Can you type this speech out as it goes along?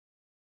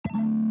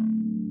Warning: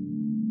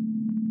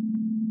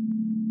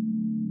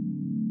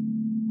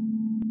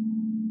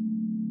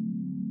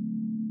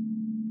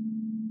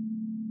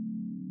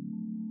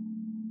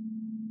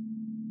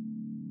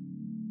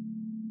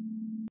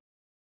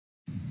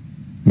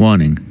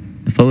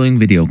 the following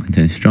video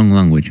contains strong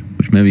language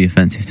which may be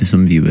offensive to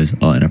some viewers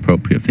or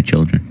inappropriate for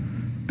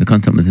children. The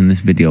content within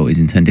this video is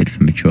intended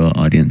for mature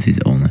audiences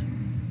only.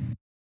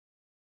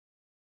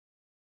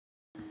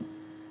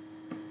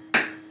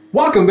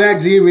 Welcome back,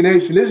 Gmb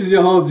Nation. This is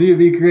your host,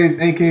 Gmb Reacts,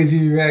 aka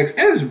Gmb Reacts.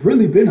 And it's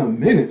really been a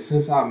minute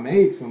since I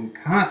made some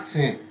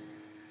content.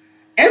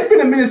 It's been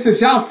a minute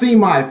since y'all seen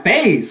my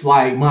face.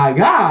 Like, my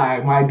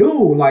guy, my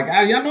dude. Like,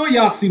 y'all know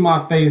y'all see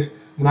my face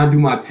when I do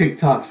my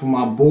TikToks for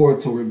my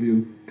Boruto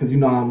review. Because, you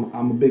know,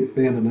 I'm a big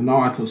fan of the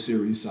Naruto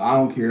series. So I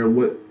don't care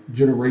what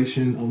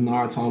generation of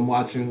Naruto I'm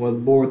watching, whether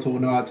Boruto or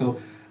Naruto.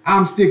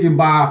 I'm sticking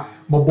by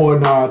my boy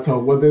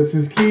Naruto. Whether it's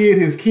his kid,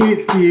 his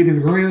kid's kid, his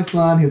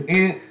grandson, his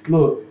aunt.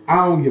 Look,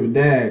 I don't give a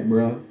dag,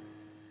 bro.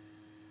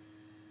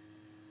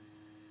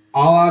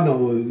 All I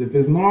know is if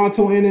it's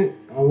Naruto in it,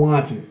 I'm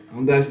watching it.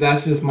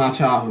 That's just my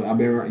childhood. I've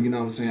been, you know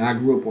what I'm saying? I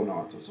grew up on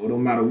Naruto, so it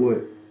don't matter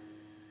what.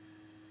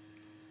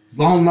 As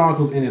long as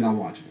Naruto's in it, I'm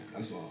watching it.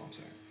 That's all I'm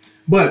saying.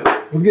 But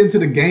let's get into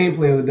the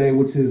gameplay of the day,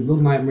 which is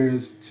Little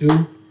Nightmares 2.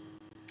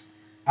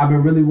 I've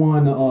been really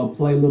wanting to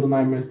play Little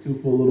Nightmares 2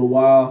 for a little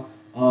while.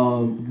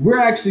 I'm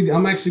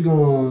actually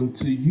going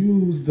to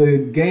use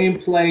the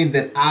gameplay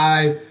that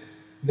I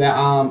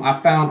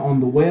found on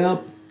the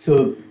web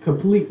to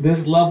complete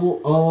this level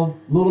of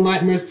Little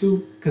Nightmares 2,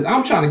 because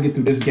I'm trying to get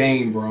through this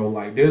game, bro.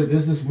 Like, there's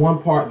this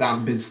one part that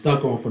I've been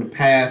stuck on for the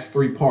past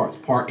 3 parts,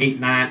 part 8,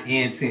 9,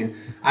 and 10.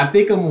 I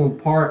think I'm on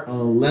part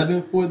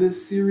 11 for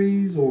this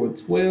series, or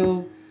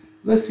 12.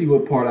 Let's see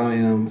what part I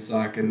am so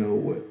I can know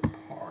what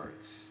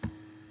parts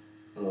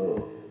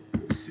of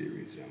the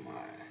series am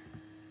I.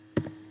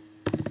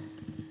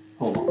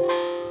 Hold on.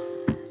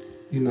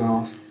 You know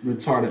how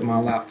retarded my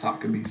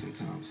laptop can be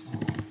sometimes.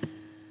 Hold on.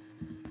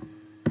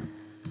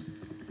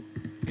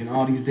 And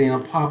all these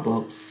damn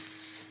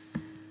pop-ups.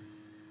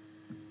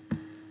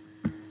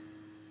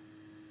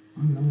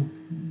 I know.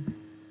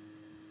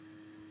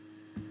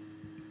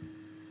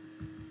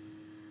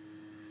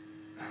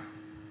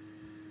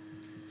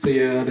 So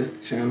yeah, that's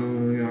the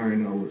channel. You already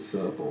know what's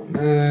up on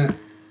that.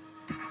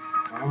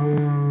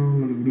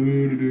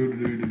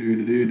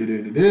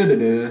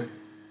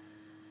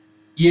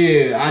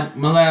 Yeah,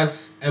 my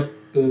last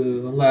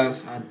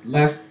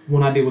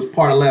one I did was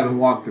part 11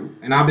 walkthrough,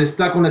 and I've been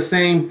stuck on the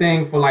same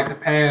thing for like the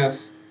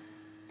past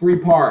 3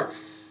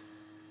 parts.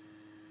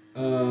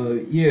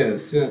 Yeah,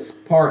 since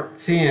part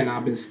 10,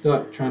 I've been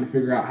stuck trying to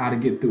figure out how to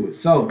get through it.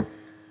 So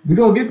we're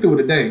gonna get through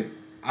it today.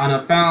 I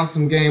found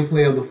some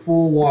gameplay of the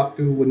full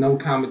walkthrough with no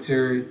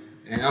commentary,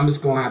 and I'm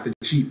just gonna have to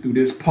cheat through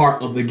this part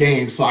of the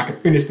game so I can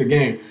finish the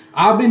game.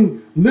 I've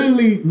been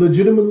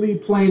legitimately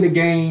playing the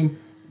game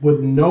with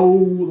no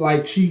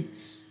like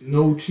cheats,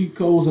 no cheat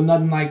codes or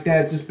nothing like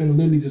that. Just been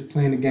literally just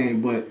playing the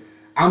game, but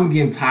I'm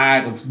getting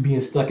tired of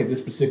being stuck at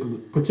this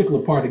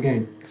particular part of the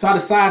game. So I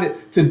decided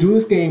to do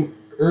this game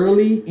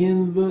early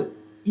in the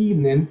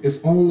evening.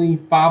 It's only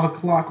 5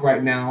 o'clock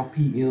right now,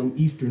 p.m.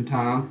 Eastern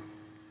time.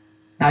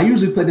 I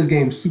usually play this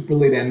game super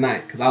late at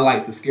night because I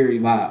like the scary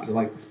vibes. I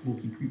like the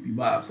spooky, creepy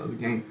vibes of the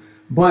game.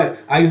 But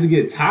I usually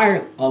get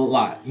tired a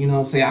lot. You know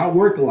what I'm saying? I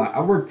work a lot.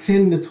 I work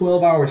 10 to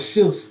 12-hour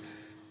shifts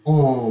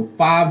on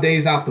 5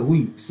 days out the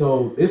week.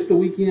 So it's the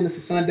weekend. It's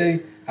a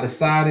Sunday. I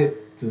decided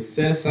to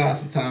set aside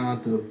some time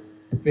to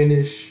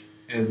finish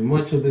as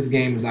much of this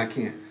game as I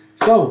can.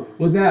 So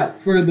without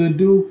further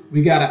ado,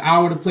 we got an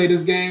hour to play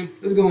this game.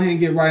 Let's go ahead and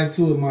get right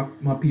into it,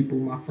 my people,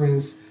 my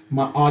friends,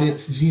 my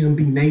audience,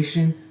 Gmb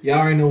Nation. Y'all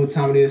already know what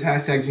time it is.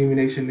 Hashtag Gmb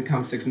Nation in the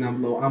comment section down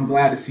below. I'm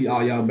glad to see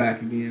all y'all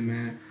back again,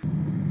 man.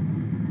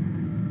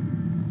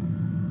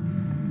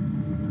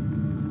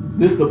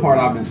 This is the part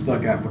I've been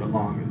stuck at for the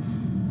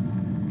longest.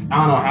 I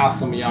don't know how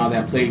some of y'all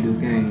that played this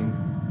game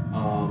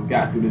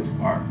got through this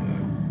part, but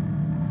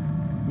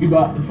we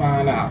about to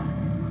find out.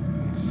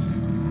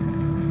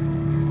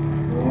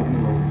 Lord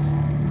knows.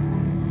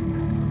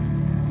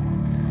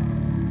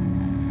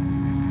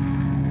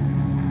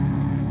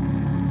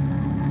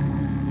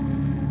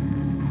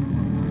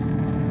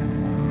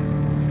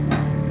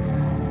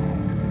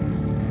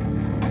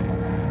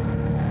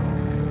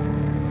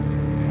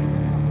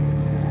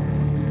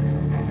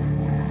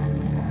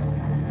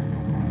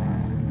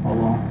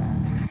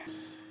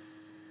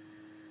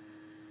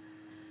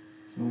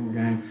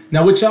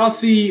 Now, what y'all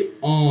see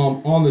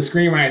on the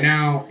screen right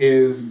now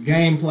is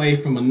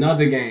gameplay from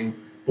another game,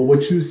 but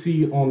what you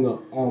see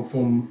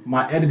from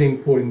my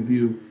editing point of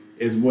view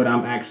is what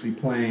I'm actually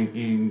playing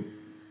in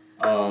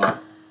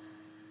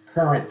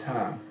current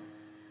time.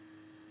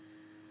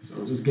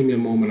 So just give me a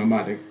moment. I'm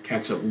about to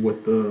catch up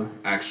with the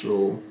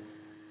actual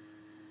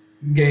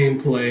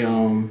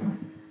gameplay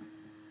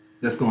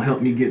that's gonna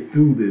help me get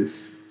through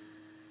this.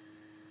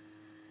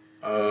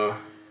 All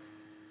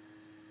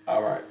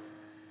right.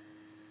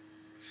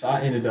 So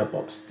I ended up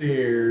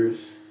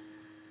upstairs.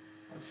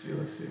 Let's see.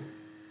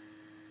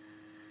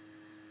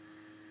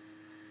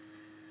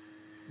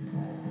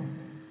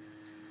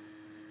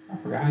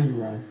 forgot how you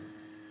run.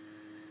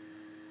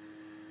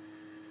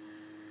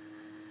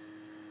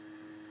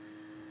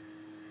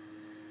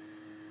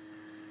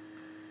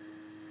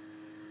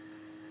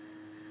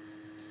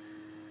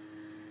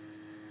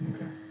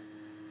 Okay.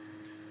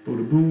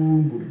 Booda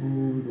boo, booda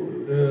boo,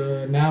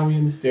 booda. Now we're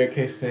in the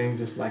staircase thing,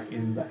 just like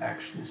in the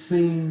actual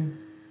scene.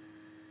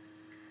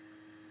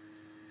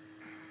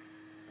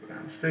 Go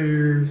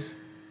downstairs.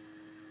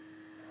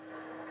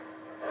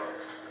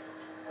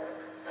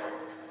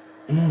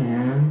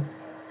 And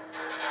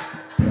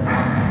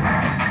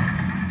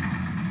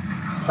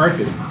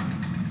perfect.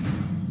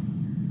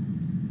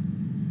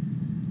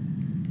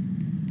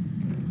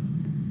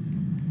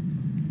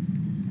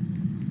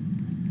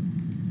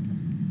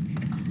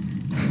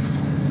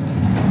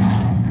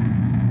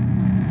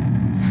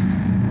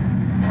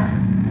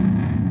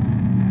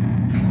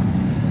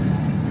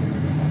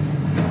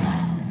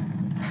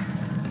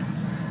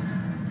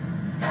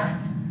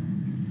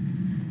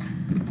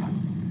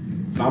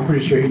 So I'm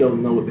pretty sure he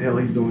doesn't know what the hell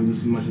he's doing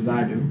just as much as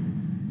I do.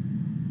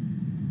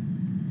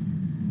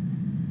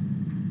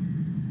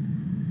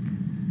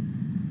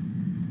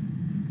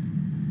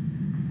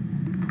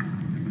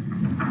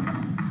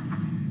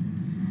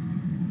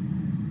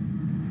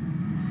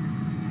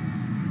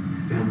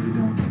 What the hell is he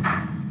doing?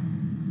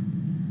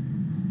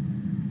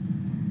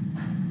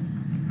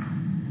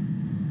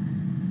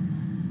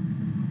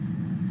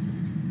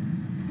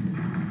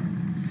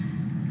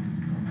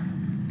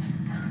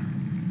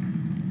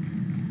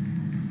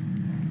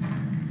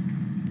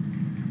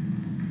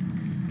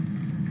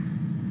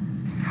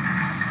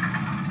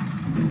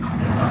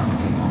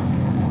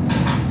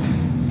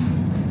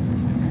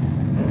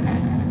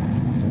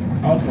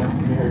 Also,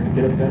 we heard to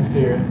get up that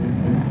stair.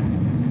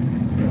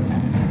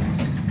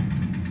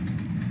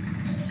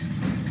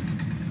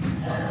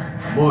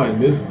 Boy,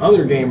 this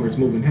other gamer is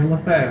moving hella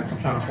fast. I'm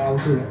trying to follow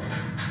through.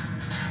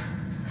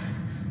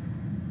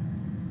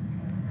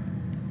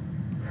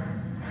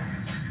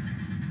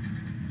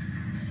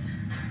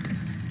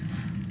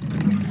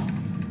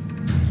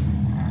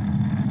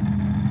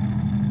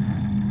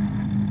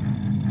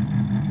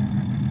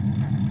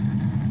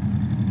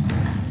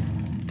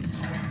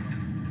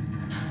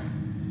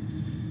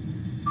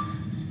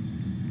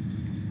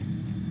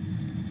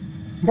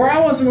 Bro, I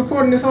wasn't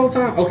recording this whole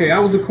time. Okay, I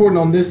was recording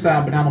on this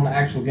side, but not on the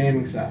actual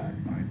gaming side.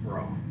 Like,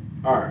 bro.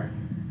 Alright.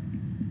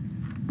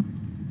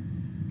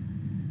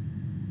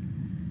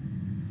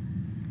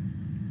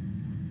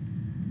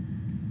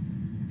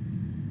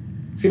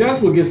 See,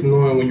 that's what gets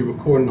annoying when you're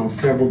recording on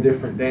several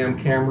different damn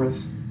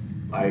cameras.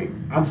 Like,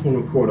 I just want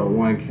to record on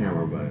one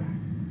camera, but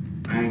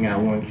I ain't got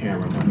one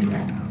camera running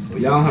right now. So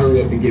y'all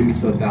hurry up and get me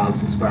to 1,000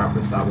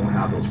 subscribers so I won't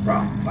have those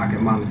problems. I can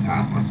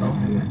monetize myself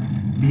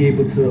and be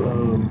able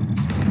to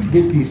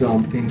get these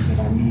things that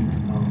I need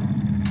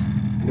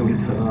in order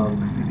to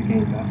complete the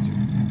game faster.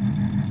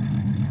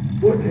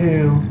 What the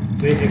hell?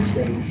 They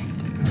X-rays.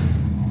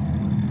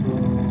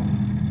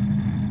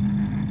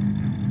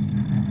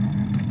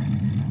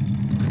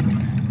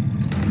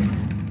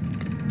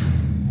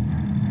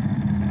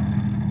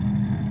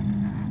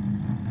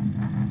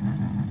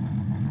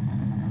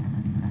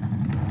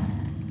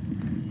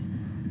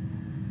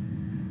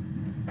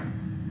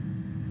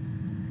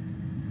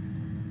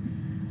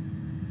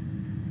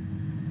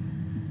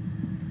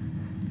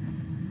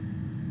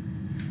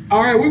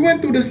 All right, we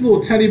went through this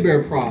little teddy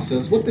bear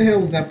process. What the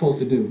hell is that supposed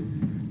to do?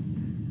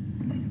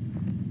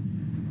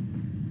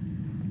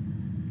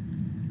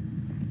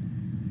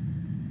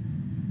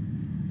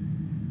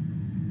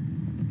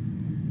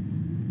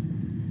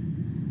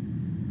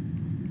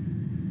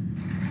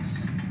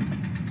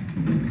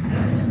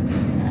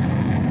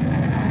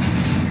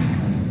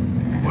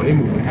 Boy, they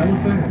moving hella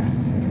fast.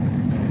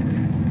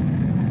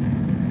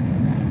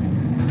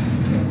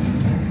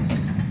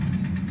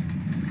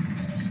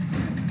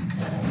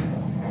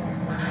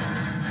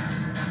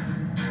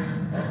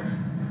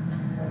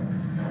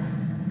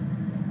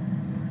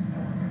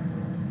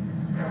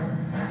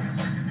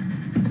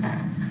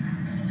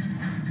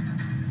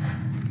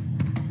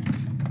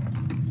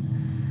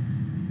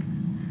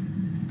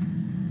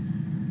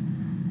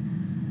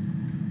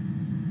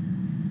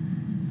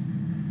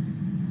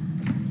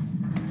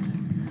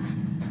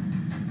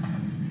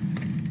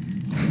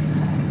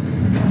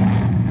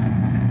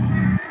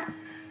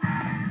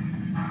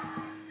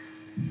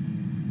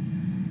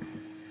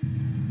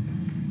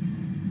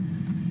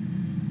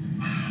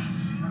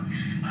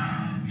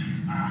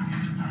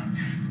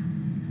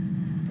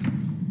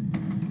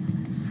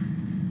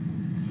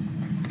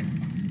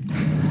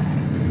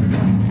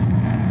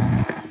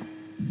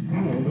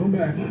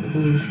 Back with the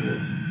bullshit.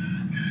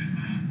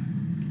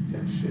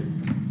 That shit.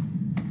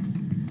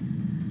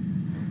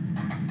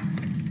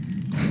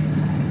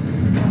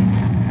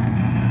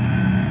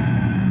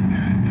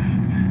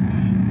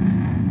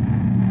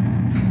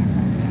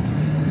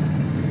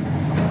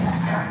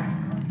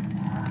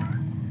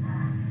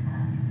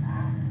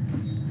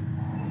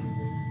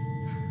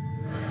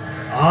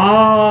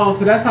 Oh,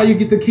 so that's how you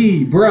get the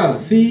key, bruh.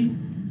 See,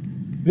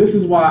 this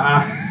is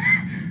why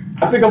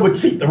I think I'm gonna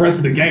cheat the rest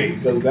of the game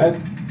because that.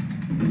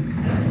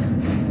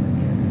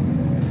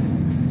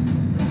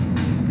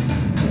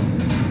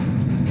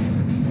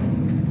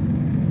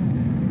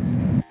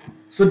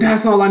 So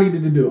that's all I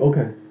needed to do.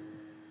 Okay.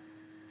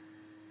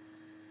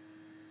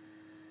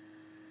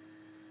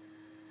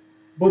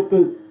 But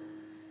the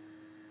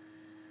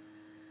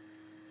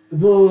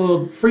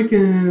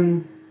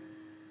freaking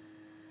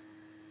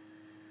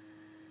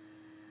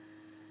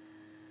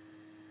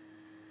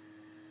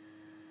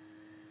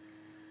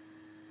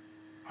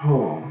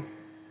hold on.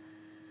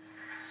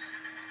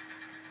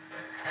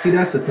 See,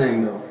 that's the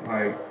thing though.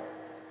 Like,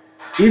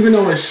 even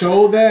though it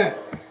showed that,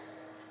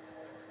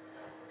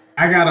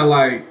 I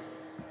gotta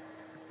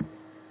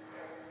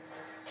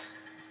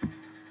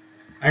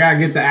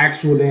get the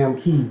actual damn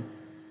key.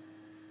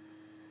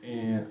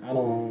 And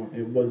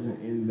it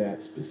wasn't in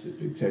that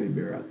specific teddy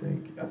bear, I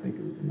think. I think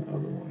it was in the other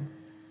one.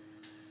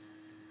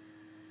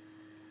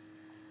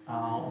 I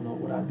don't know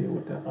what I did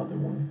with that other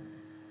one.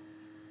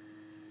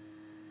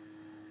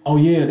 Oh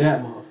yeah,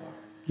 that motherfucker.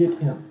 Get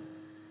him.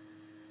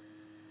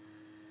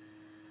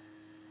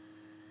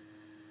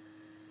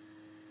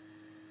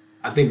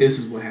 I think this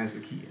is what has the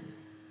key in it.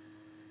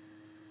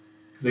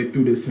 Because they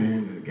threw this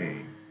in the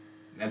game.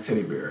 That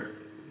teddy bear.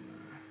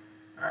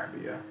 Alright,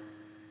 but yeah.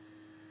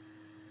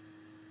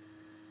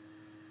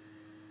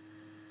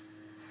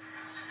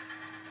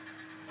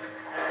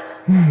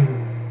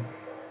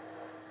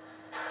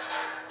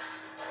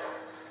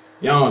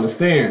 Y'all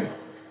understand?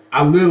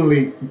 I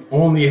literally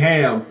only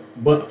have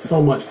but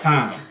so much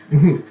time.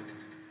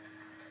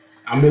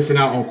 I'm missing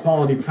out on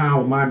quality time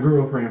with my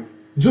girlfriend.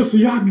 Just so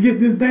y'all can get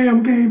this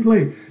damn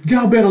gameplay.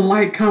 Y'all better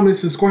like, comment, and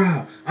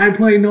subscribe. I ain't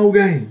playing no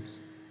games.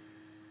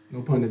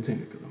 No pun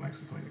intended, because I'm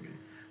actually playing the game.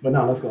 But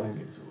now let's go ahead and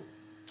get into it.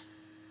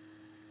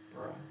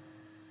 Bruh.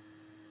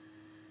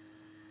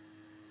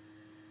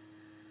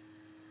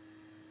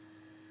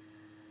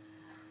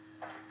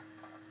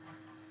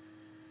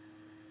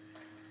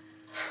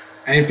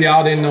 And if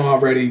y'all didn't know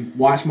already,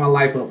 watch my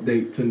life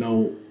update to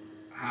know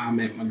how I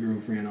met my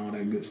girlfriend, all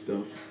that good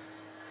stuff.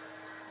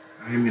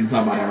 I ain't gonna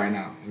talk about that right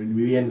now.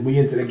 We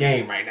into the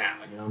game right now.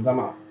 You know what I'm talking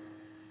about?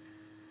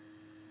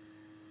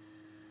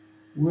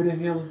 Where the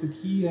hell is the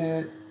key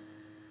at?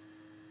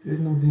 There's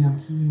no damn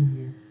key in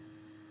here.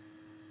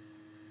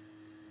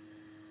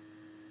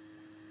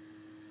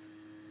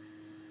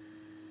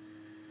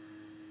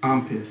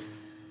 I'm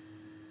pissed.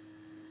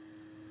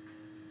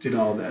 Did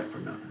all that for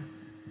nothing.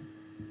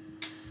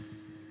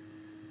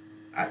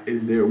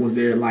 Was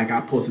there like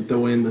I supposed to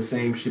throw in the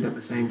same shit at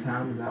the same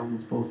time? Is that what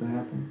was supposed to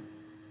happen?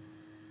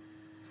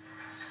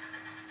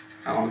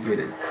 I don't get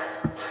it.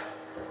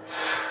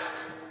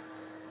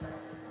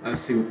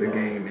 Let's see what the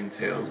game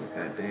entails with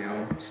that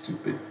damn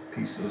stupid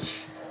piece of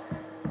shit.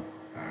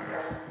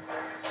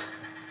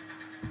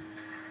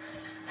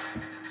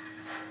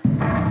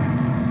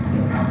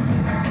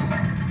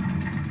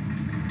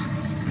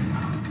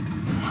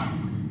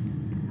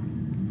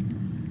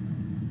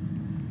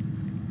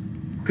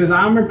 Because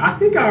I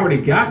think I already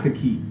got the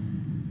key,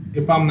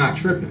 if I'm not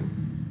tripping.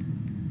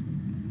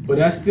 But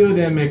that still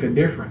didn't make a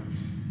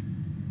difference.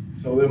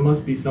 So there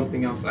must be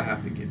something else I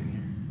have to get in here.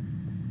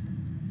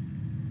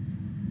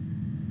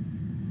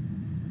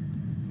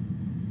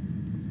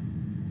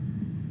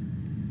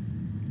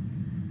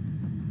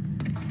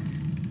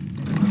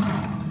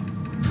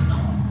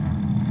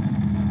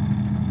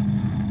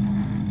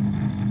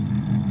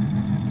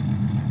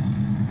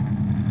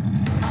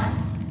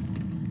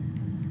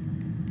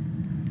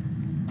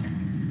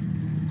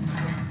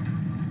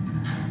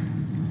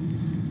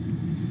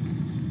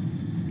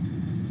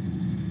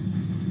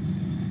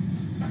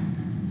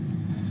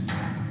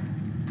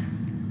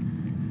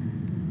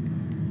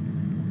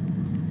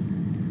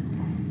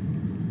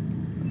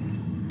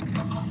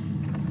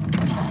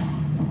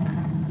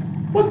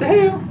 What the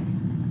hell?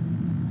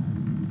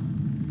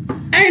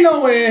 Ain't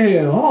no way in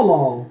hell. Hold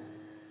on.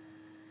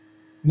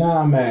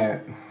 Nah, I'm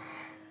mad.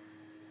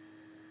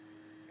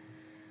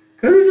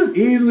 Could he just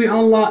easily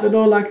unlock the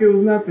door like it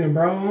was nothing,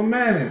 bro? I'm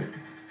mad.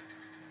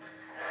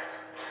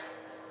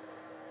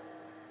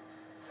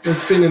 Been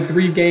spending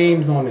 3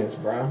 games on this,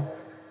 bro.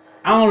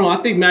 I don't know. I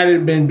think it might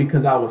have been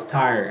because I was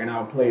tired and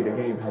I played the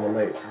game hella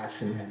late. I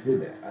shouldn't have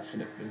did that. I should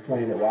have been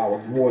playing it while I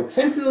was more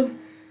attentive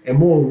and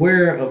more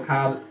aware of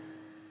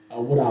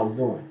what I was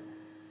doing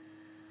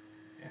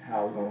and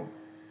how I was gonna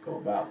go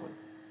about it.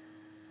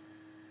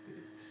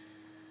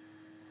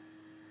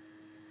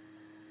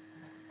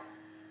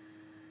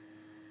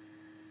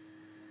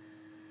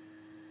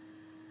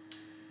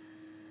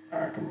 All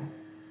right, come on.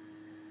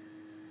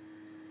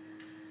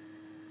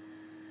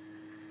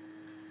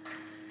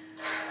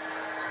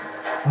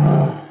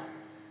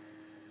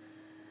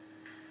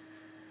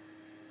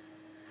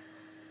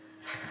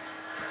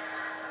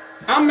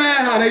 I'm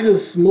mad how they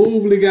just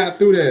smoothly got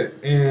through that,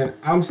 and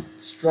I'm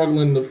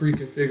struggling to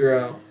freaking figure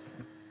out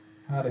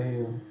how the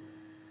hell.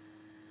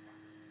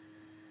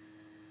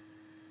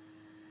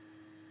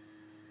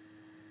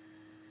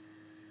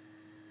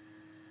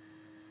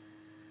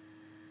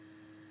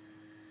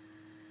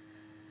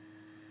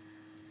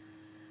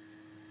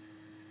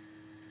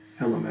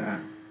 Hella mad.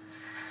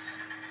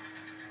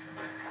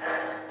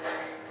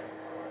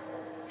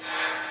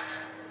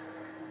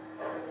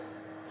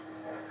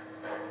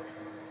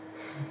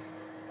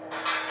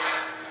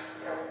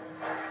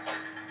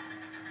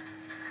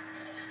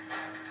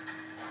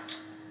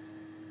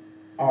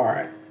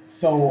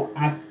 So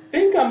I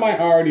think I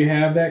might already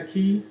have that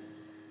key.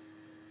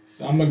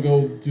 So I'm gonna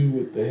go do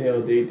what the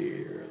hell they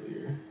did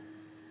earlier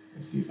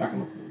and see if I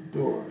can open the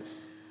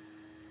doors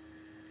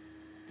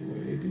the way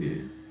they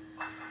did.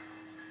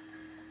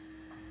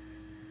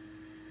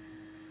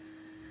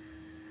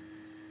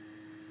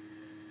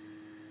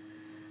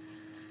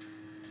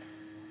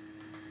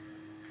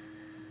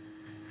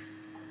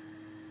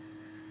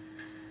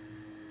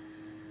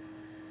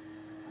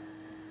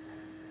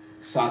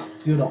 So I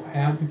still don't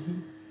have the key.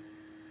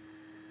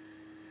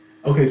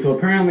 Okay, so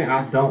apparently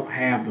I don't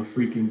have the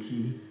freaking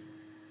key.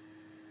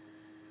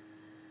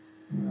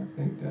 And I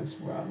think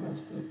that's where I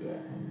messed up at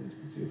on this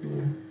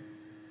particular.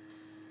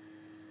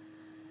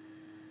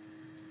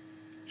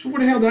 So where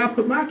the hell did I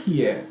put my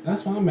key at?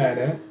 That's what I'm mad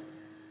at.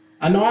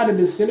 I know how to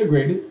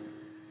disintegrate it.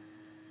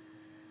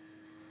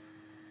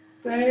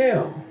 The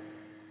hell?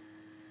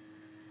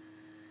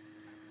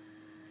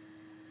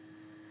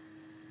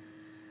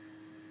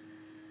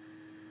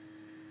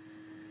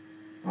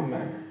 I'm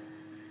mad.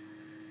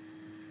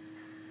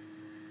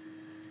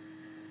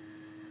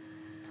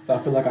 So I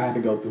feel like I had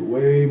to go through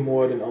way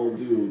more than old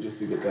dude just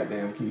to get that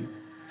damn key.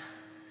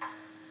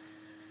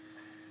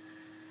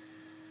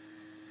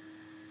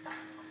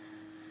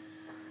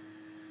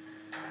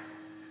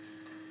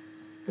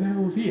 The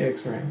hell was he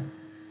X-raying?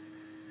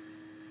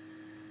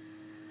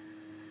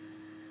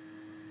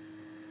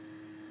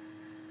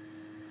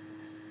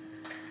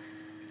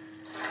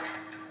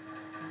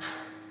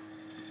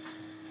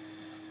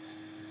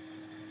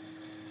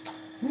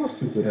 What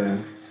stupid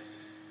ass.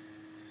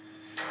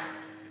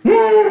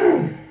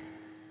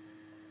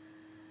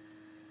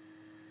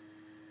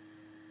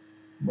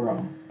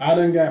 Bro, I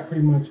done got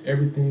pretty much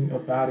everything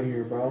up out of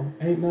here, bro.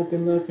 Ain't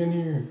nothing left in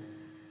here.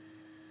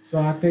 So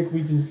I think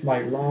we just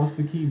like lost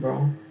the key,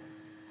 bro.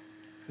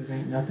 Cause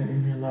ain't nothing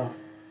in here left.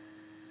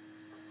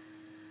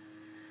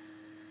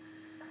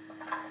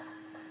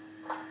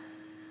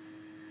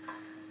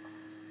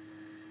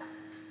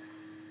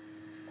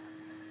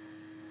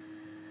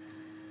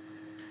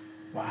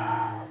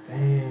 Wow,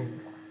 dang.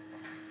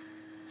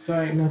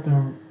 So ain't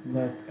nothing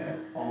left at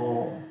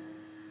all.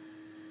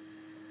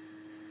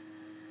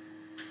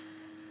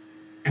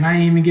 And I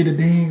didn't even get a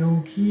dang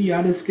old key.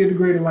 I just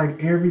disintegrated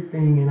like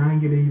everything and I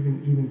didn't get to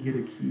even get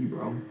a key,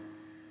 bro.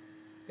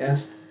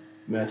 That's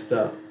messed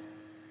up.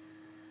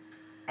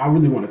 I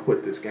really want to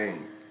quit this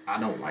game. I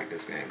don't like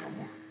this game no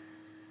more.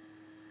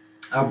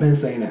 I've been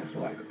saying that for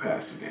like the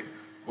past 2 games.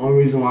 Only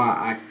reason why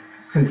I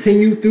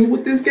continued through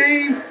with this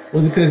game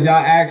was because y'all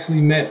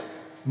actually met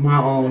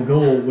my own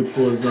goal, which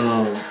was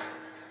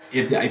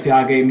if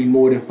y'all gave me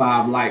more than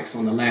 5 likes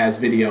on the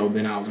last video,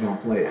 then I was gonna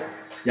play it.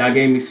 Y'all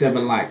gave me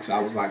 7 likes.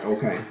 I was like,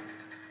 okay,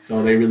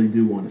 so they really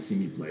do want to see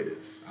me play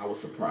this. I was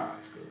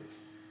surprised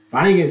because if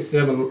I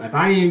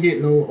didn't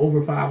get no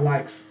over 5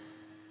 likes,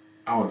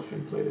 I was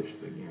finna play this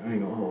shit again. I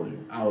ain't gonna hold you.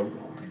 I was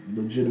gonna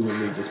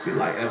legitimately just be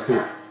like, F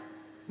it,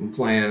 I'm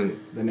playing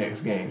the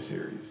next game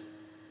series.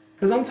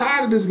 Cause I'm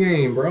tired of this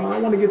game, bro. I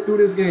want to get through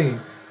this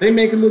game. They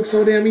make it look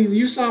so damn easy.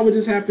 You saw what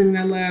just happened in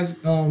that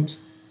last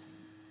that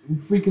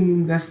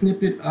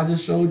snippet I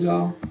just showed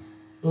y'all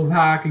of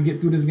how I could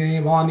get through this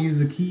game. All I need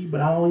is a key,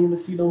 but I don't even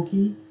see no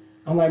key.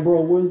 I'm like,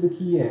 bro, where's the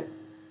key at?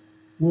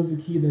 Where's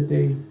the key that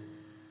they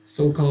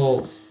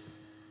so-called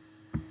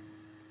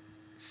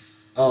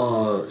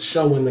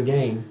show in the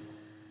game?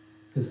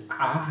 Because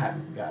I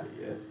haven't got it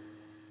yet.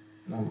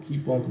 And I'm gonna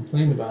keep on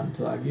complaining about it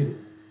until I get it.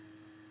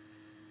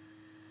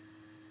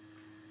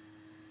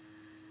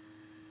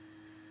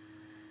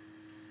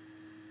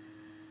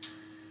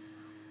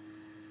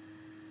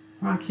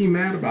 I keep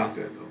mad about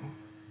that though.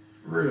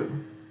 For real.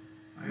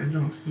 Like that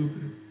junk's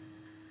stupid.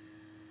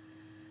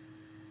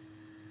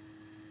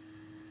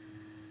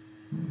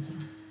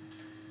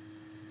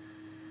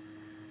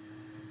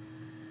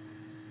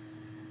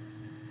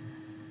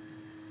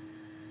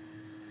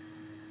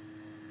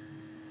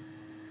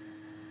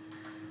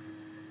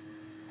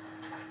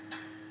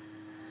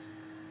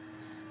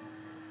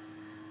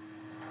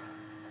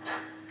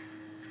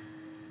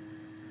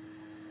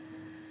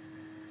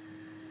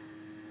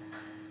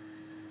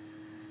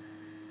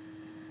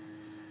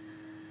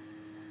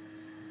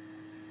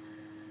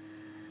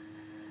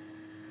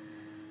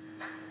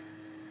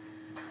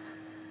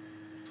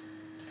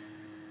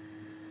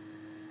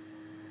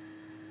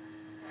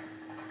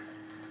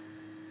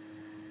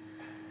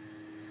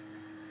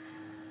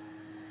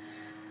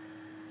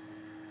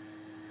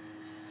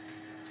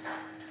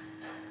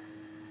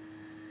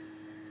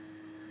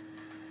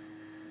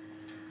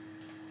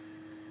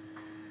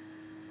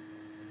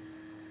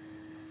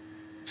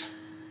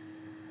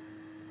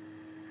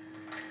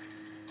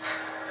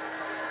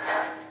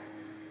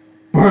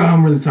 Bro,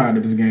 I'm really tired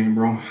of this game,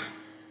 bro.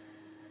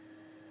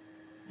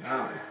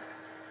 God.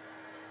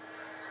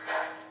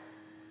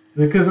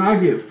 Because I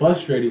get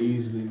frustrated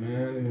easily,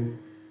 man. And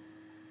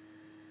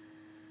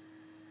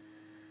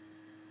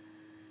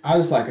I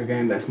just like a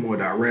game that's more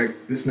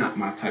direct. It's not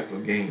my type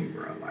of game,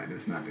 bro. Like,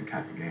 it's not the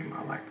type of game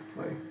I like to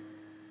play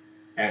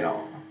at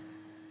all.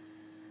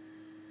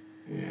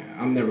 Yeah,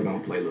 I'm never gonna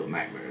play Little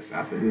Nightmares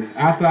after this.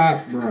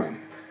 Bro,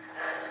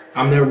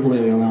 I'm never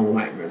playing Little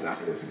Nightmares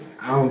after this again.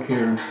 I don't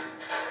care.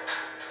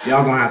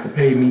 Y'all gonna have to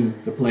pay me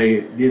to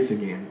play this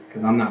again,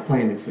 cause I'm not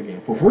playing this again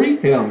for free.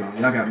 Hell no,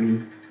 y'all got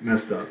me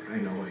messed up.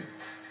 Ain't no way.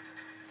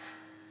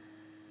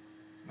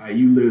 Like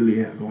you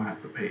literally gonna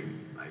have to pay me.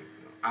 Like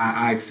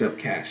I accept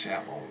Cash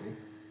App only.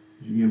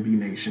 Gmb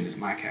Nation is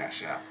my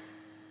Cash App.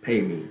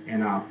 Pay me,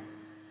 and I'll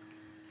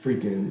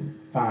freaking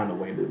find a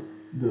way to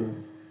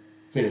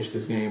finish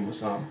this game or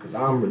something. Cause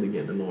I'm really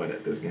getting annoyed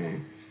at this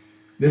game.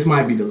 This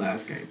might be the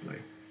last gameplay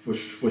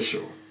for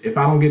sure. If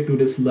I don't get through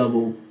this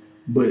level,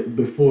 but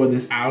before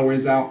this hour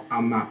is out,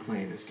 I'm not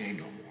playing this game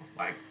no more.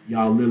 Like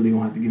y'all literally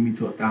gonna have to get me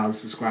to 1,000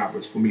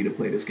 subscribers for me to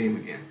play this game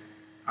again.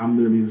 I'm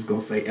literally just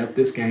gonna say F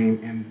this game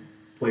and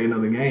play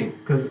another game.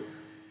 Cause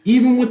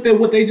even with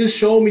what they just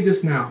showed me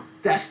just now,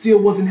 that still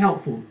wasn't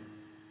helpful.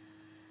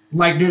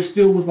 Like there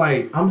still was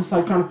like, I'm just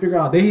like trying to figure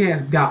out, they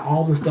had got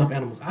all the stuffed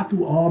animals. I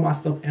threw all my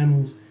stuffed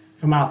animals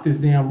from out this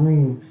damn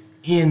room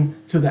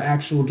into the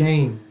actual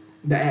game.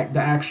 The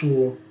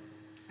actual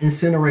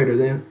incinerator,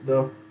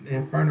 the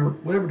inferno,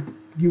 whatever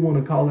you want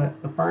to call that,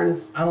 the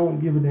furnace. I don't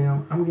give a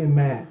damn. I'm getting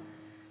mad.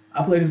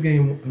 I play this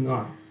game.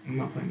 No, I'm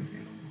not playing this game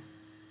no more.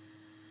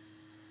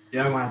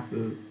 Yeah, I'm gonna have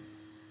to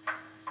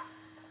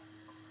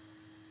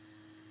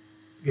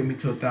get me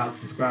to 1,000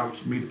 subscribers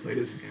for me to play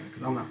this again,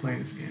 because I'm not playing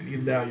this again.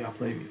 Either that or y'all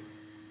play me,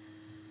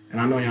 and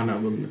I know y'all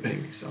not willing to pay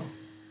me, so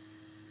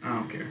I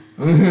don't care.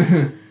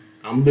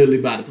 I'm literally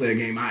about to play a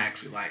game I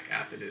actually like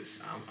after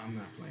this. I'm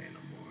not playing no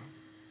more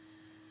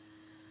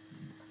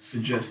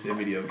suggested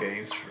video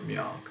games from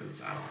y'all,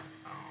 because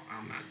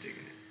I'm not digging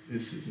it.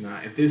 This is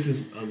not, if this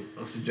is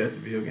a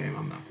suggested video game,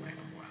 I'm not playing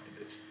no more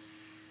after this.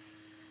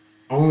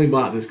 I only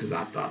bought this because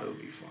I thought it would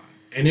be fun,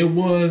 and it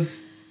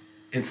was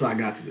until I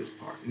got to this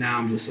part. Now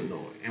I'm just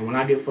annoyed, and when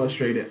I get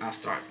frustrated, I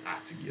start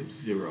not to give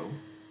zero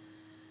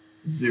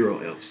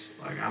Fs.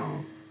 Like I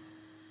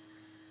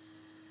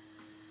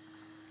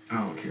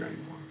don't care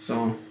anymore.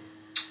 So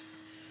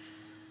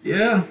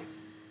yeah.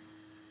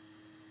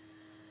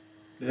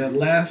 The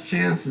last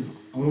chance is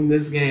on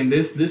this game.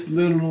 This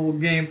little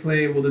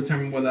gameplay will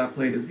determine whether I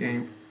play this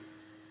game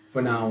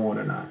for now on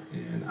or not.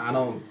 And I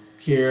don't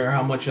care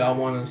how much y'all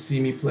want to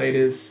see me play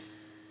this.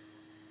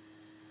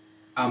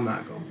 I'm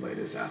not going to play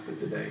this after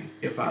today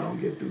if I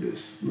don't get through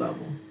this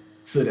level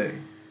today.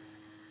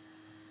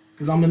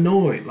 Because I'm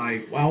annoyed.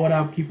 Like, why would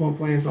I keep on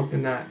playing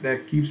something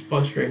that keeps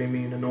frustrating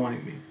me and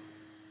annoying me?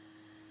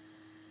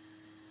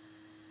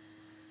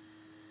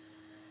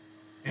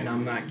 And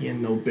I'm not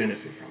getting no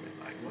benefit from it.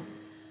 Like, what?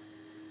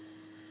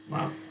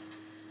 Wow.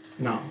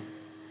 No.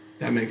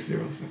 That makes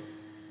zero sense.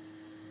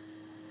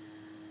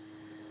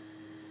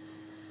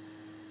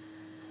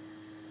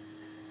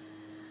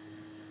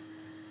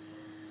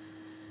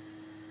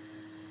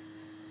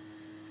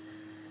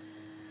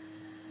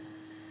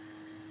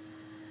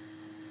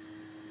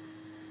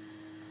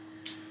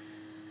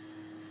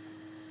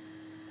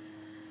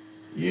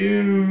 Yeah,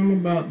 I'm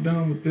about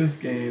done with this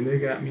game. They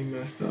got me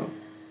messed up.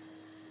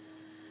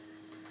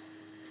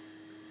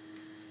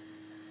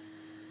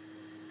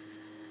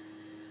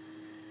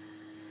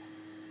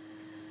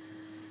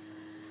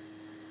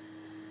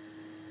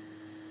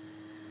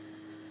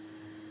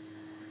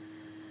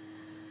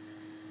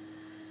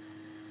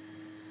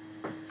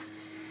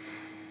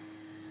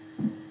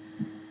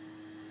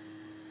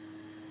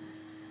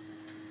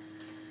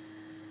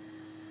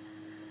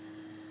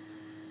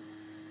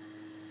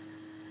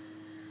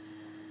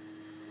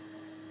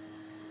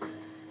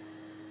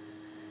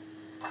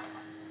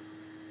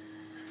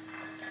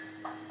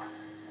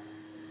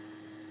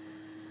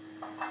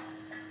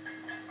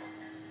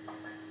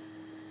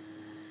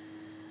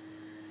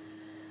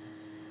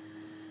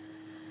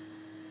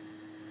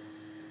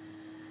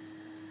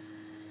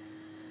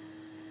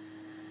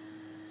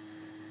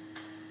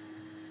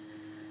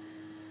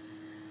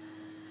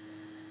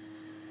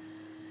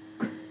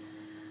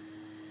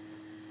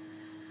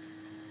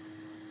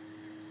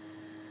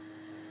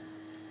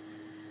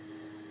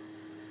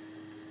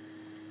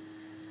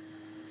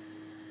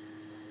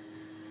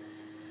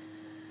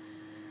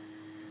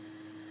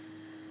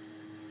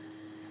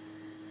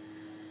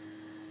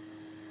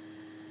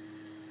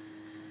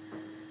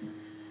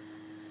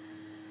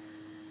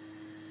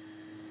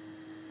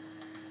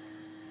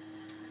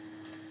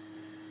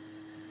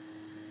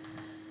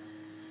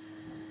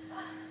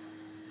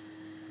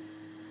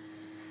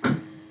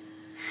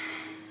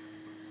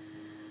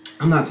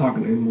 I'm not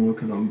talking anymore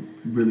because I'm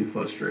really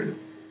frustrated.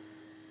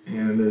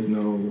 And there's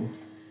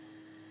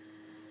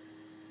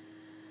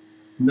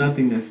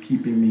nothing that's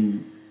keeping me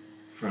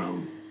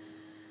from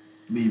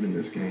leaving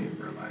this game,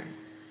 bro. Like,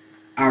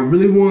 I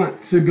really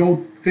want to go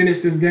finish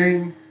this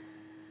game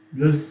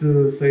just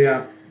to say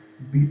I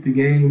beat the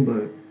game,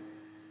 but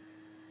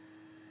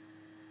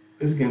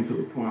it's getting to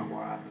the point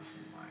where I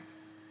just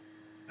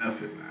like,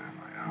 F it, man.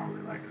 Like, I don't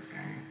really like this game.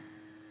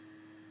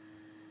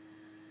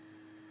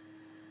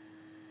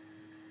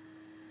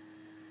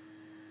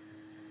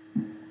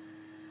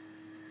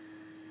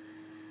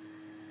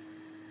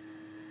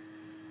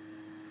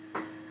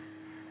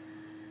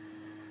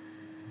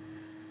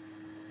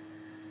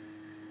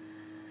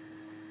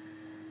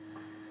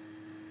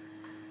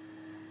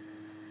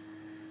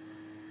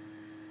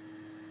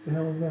 The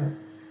hell is that?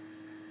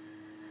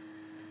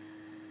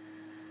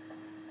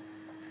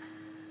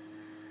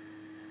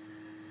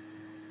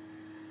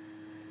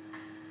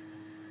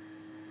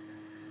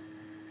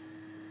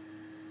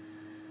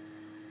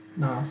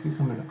 Nah, I see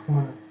some in the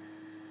corner.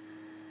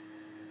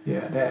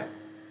 Yeah, that.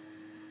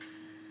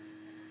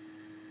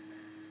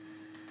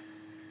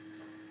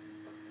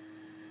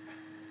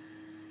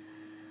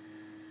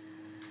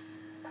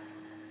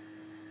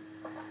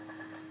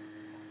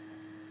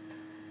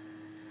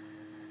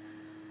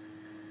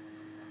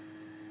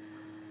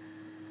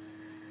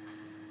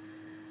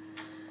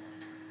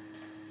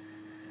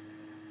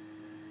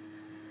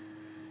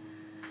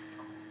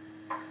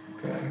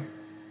 Okay.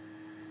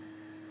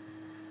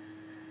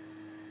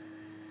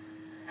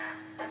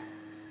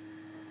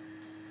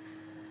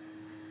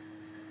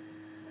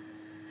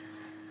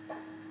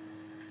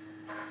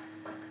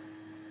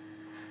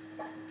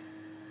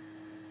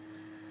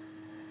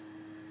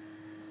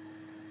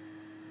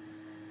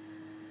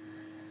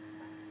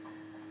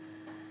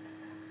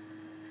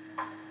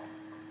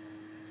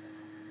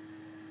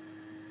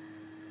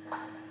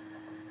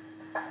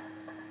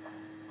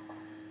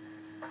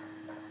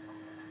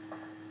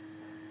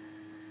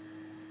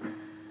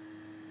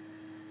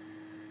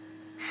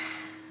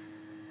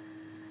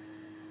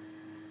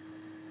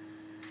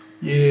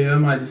 Yeah, I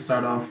might just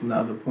start off from the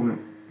other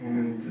point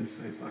and just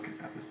say fuck it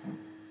at this point.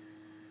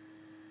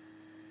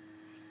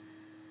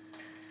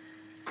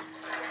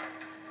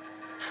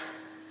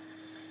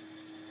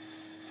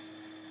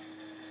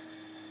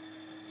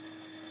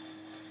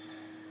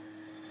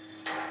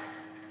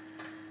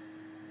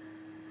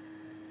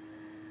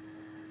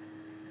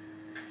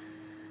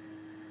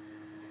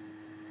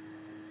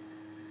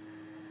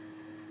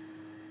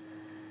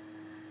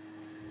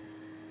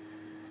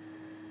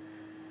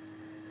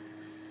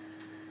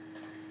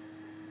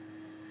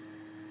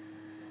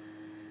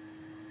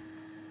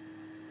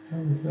 How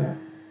was that?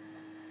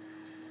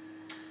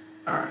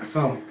 Alright,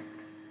 so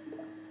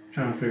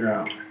trying to figure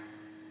out.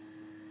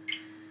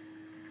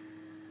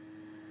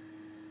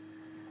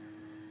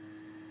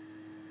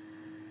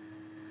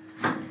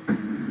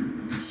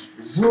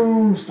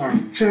 Resume, start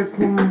from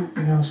checkpoint.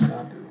 What else should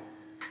I do?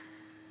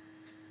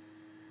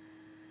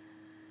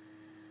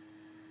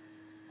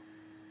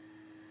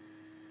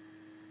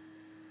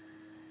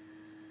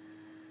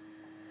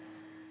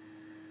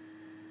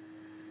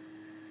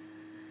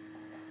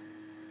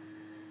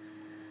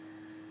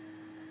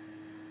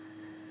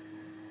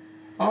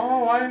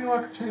 Oh, I didn't know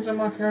I could change up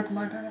my character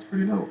like that. That's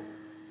pretty dope.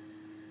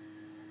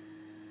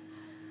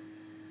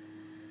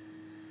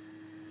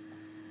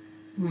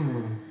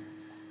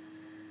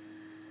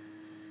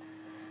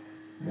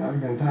 Yeah, I was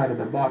getting tired of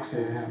the box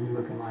head having me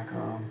looking like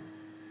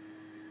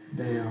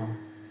damn.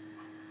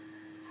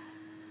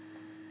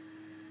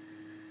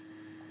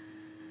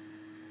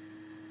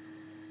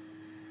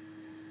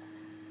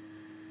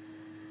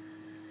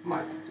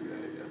 Might just do that.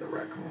 Yeah, the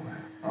raccoon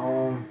hat.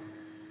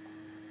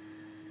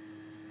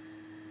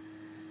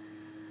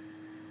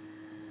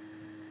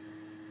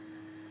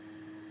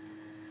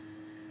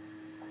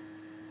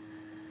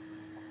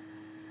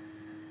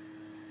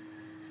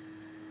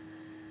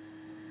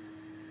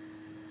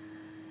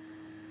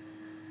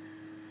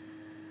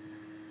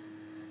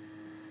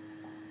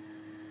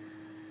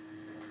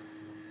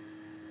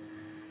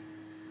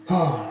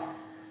 Oh,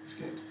 this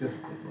game's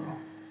difficult, bro.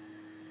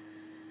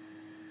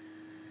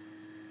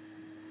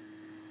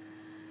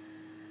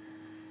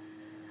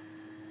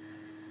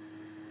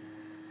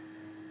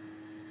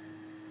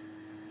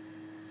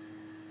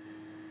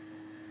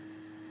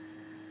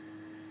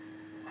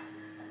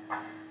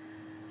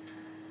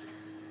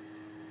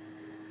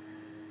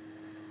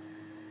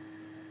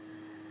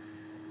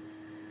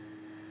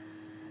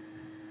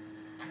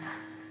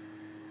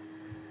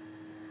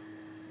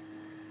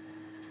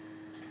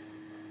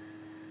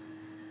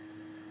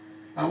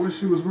 I wish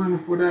she was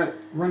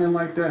running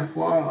like that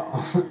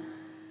for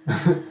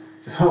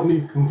to help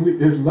me complete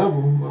this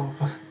level,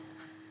 motherfucker.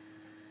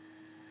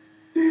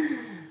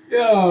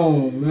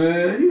 Yo,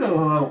 man, you know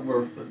how I'm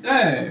worth the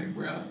dag,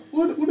 bro.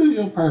 What is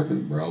your purpose,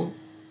 bro?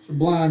 To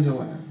blind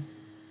your ass.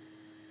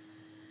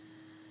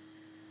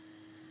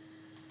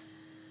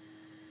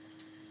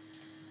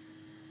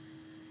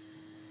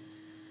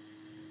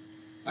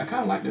 I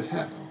kind of like this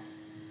hat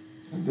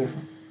though. It's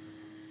different.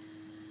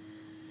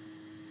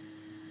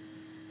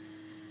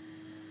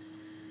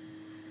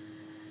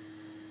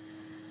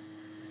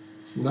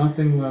 There's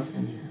nothing left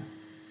in here.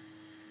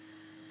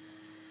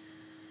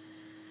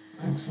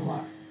 Thanks a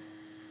lot.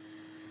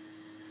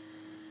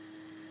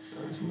 So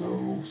there's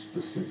no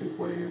specific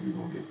way we're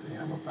gonna get the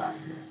hell up out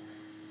of here.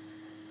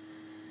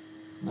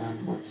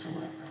 None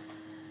whatsoever.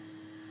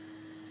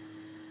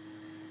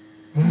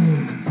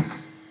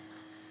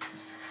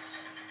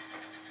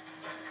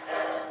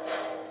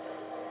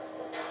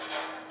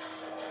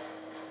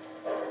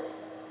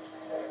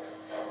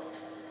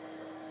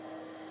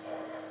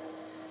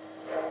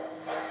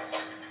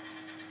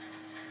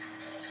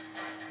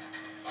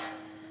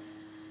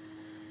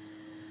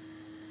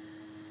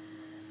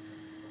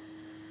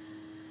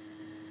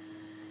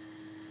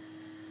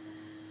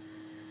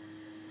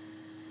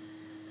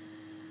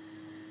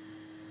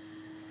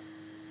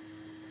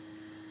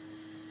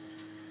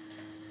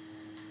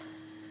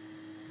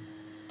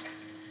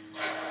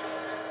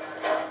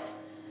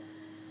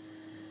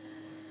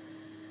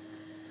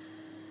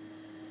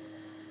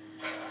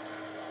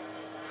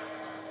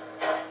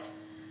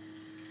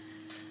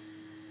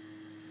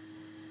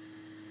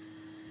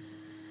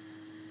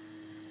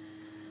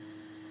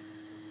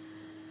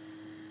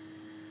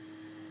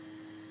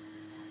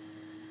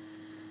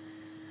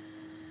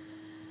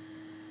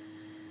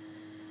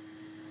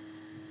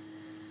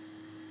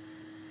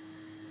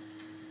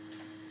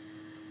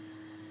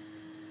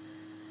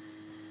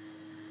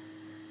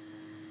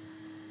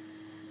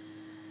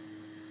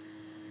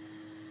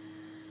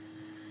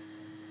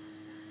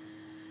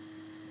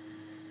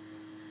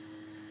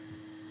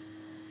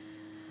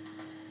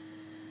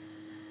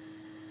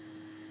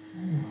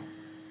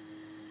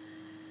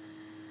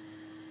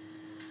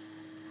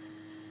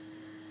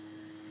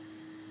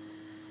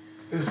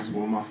 This is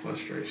where my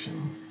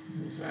frustration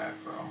is at,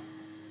 bro.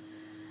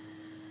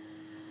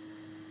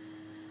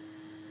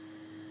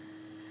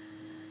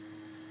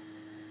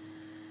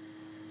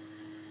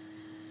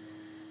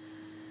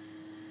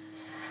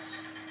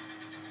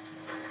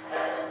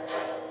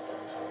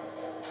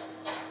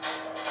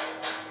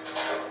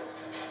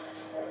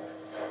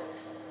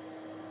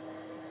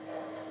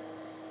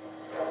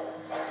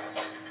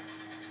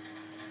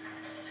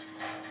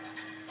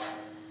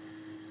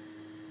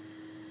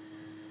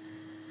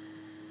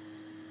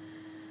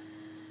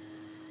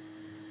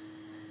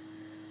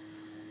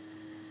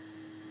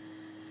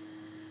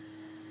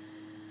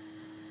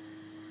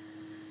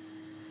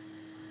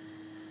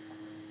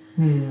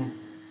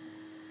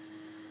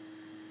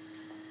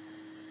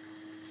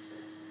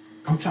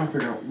 I'm trying to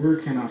figure out where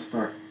can I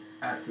start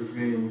at this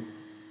game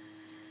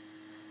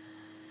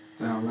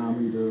that allow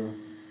me to.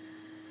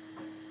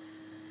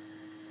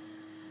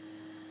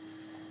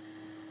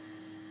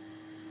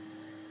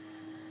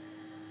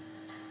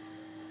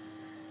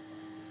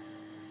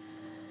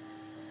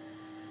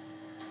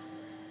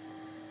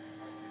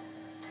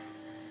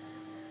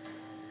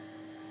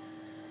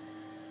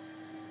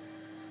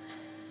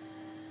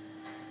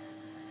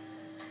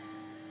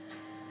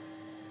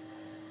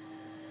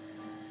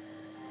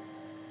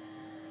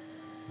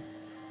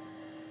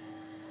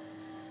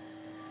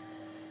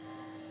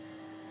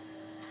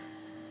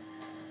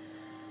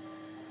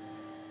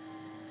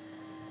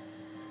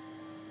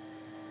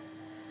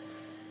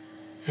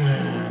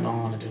 I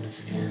don't want to do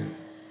this again.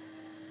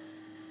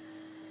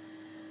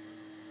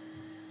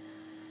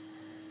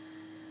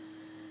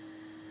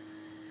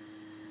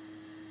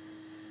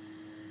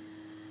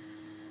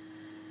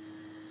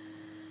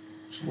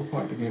 So what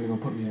part of the game are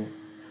gonna put me in?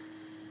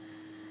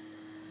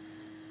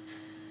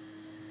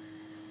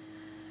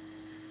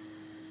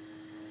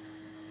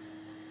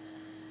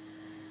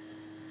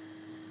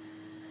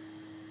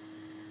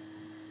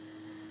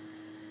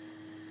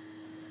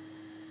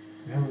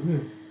 The hell is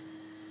this?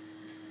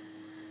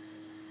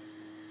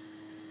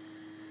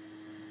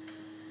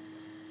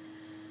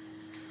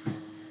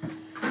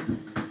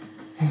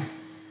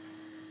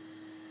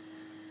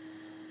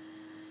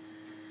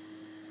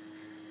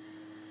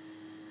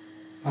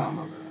 Oh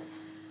my bad.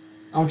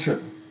 I'm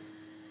tripping.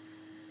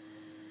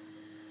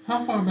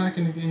 How far back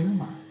in the game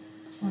am I?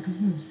 The fuck is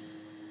this?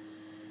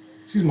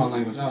 Excuse my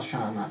language, I was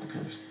trying not to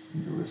curse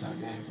and do this out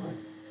gameplay.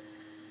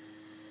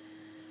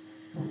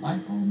 No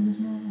light bulb in this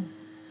mother?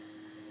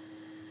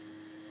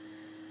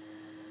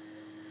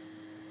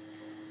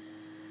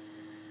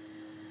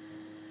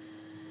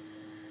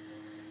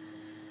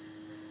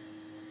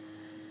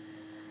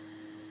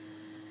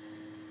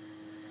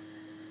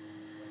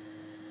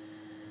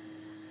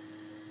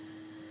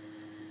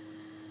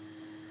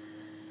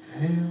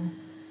 Hell.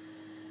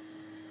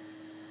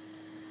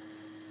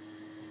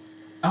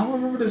 I don't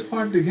remember this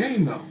part of the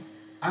game though.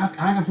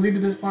 I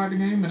completed this part of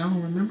the game and I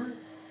don't remember it.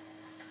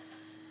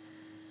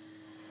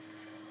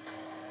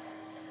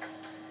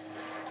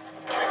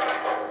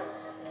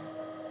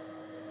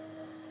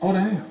 Oh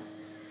damn.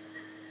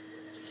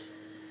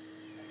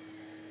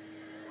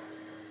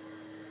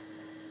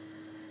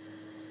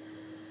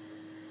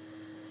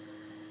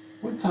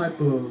 What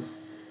type of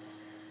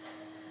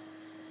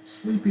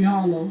Sleepy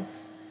Hollow?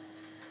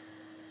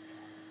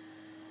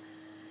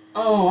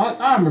 Oh,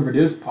 I remember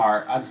this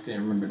part. I just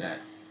didn't remember that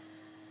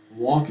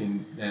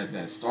walking,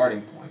 that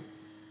starting point,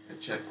 that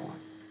checkpoint,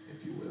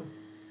 if you will.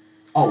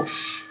 Oh,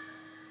 shh.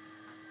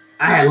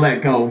 I had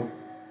let go.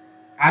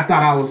 I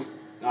thought I was...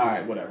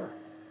 Alright, whatever.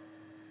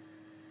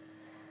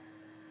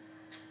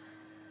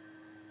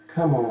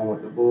 Come on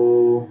with the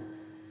bull.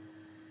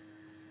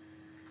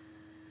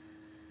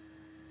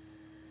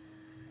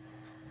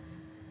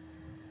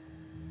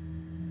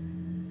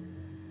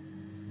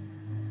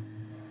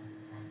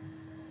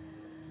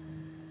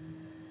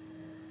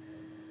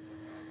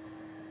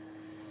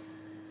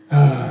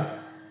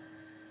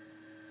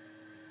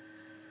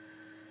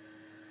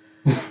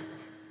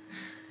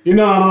 You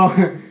know, I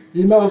don't,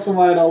 you know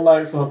somebody don't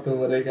like something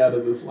where they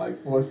gotta just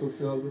like force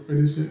themselves to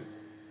finish it.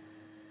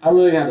 I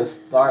literally had to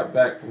start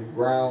back from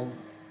ground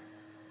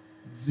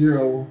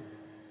zero.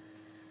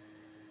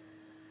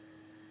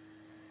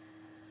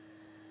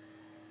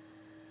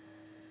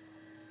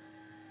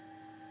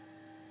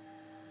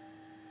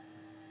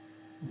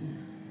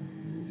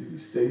 Yeah, you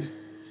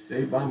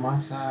stay by my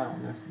side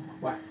on this one.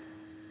 Why?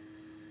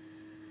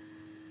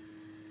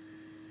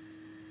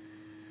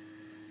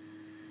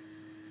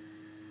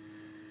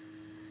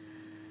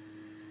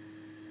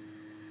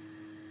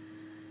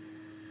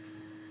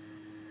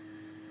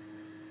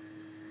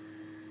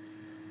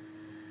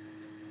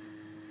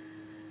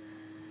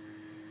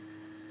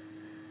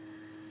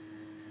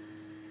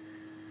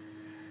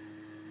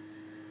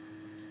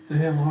 The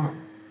hell are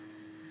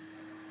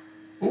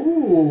we?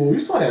 Ooh, you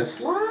saw that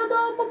slide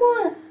down, my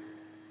boy?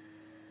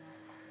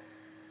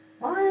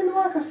 I didn't know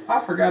I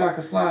forgot I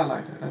could slide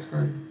like that. That's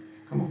crazy.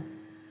 Come on.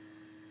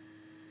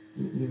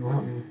 You gonna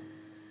help me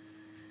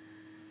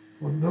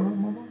pull the door up,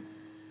 my boy?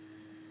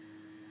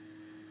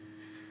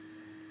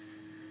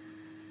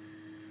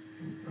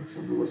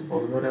 So we were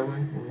supposed to go that way?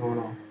 What's going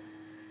on?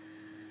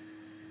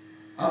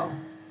 Oh,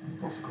 I'm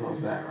supposed to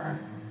close that, right?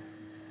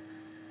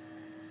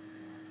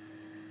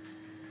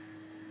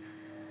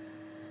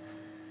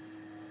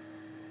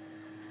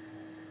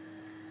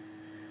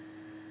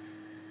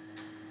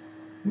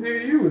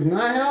 Nigga, you was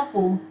not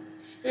helpful.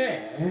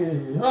 Shit.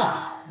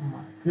 Oh my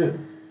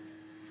goodness.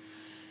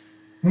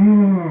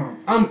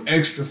 I'm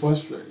extra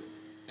frustrated.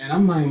 And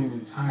I'm not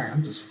even tired.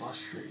 I'm just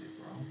frustrated,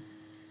 bro.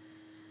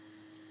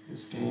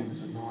 This game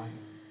is annoying.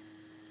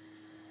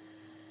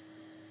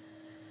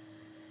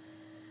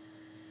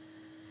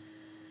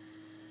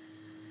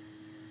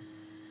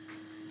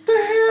 The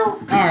hell?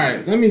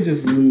 Alright, let me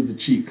just lose the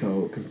cheat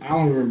code because I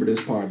don't remember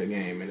this part of the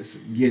game and it's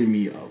getting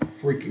me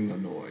freaking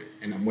annoyed.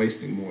 And I'm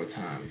wasting more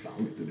time if I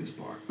don't get through this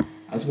part.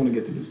 I just want to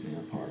get through this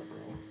damn part, bro.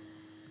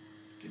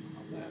 Getting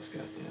on my last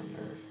goddamn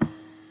nerve.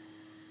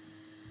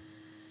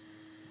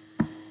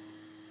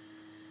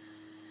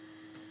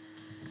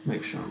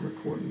 Make sure I'm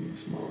recording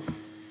this small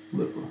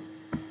flipper.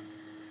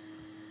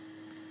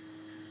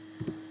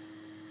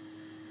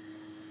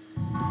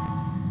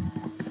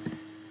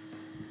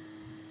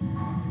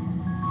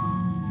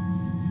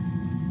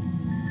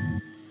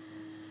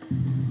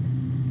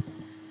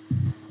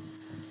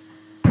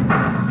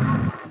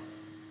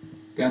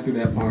 Got through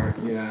that part,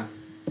 yeah.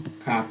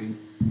 Copy.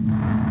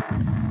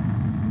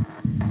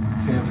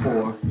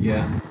 10-4,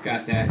 yeah.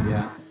 Got that,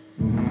 yeah.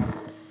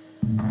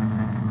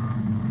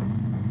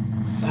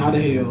 So how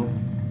the hell?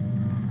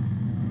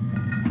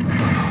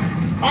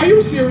 Are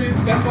you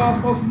serious? That's what I was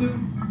supposed to do?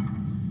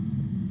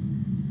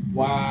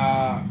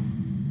 Wow.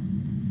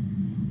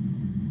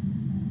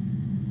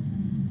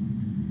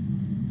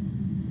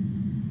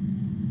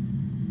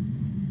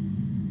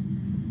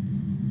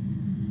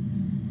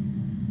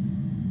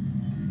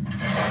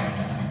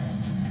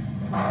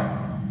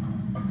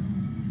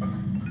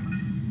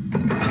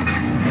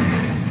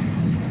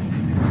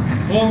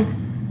 Well,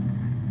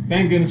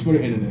 thank goodness for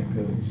the internet,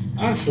 because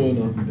I sure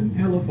enough have been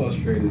hella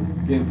frustrated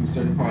getting through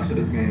certain parts of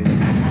this game.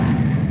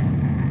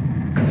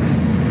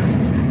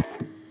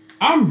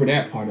 I remember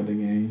that part of the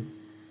game.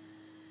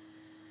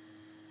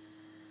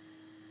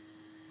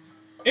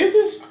 It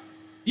just,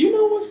 you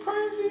know what's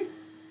crazy?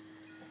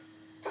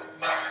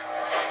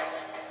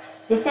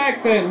 The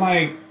fact that,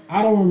 like,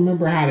 I don't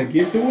remember how to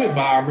get through it,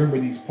 but I remember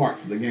these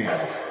parts of the game.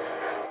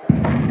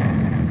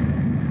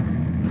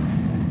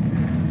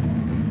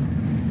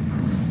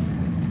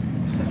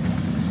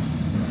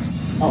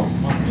 Oh,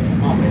 my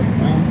bad,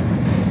 man.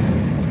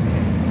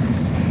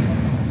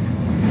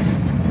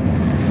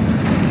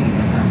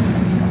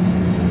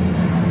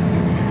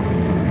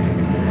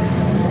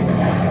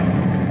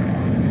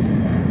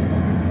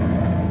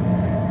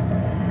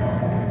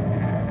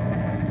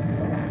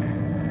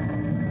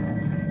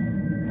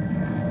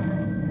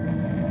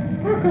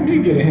 How come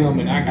he get a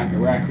helmet and I got the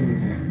raccoon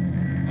head?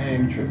 I ain't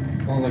even tripping.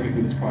 As long as I get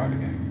through this part of the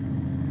game.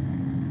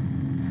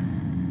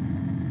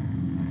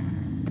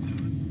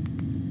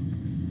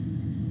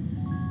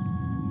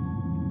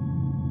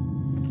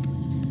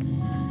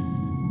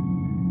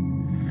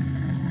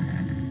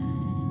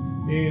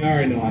 Yeah, I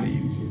already know how to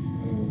use it.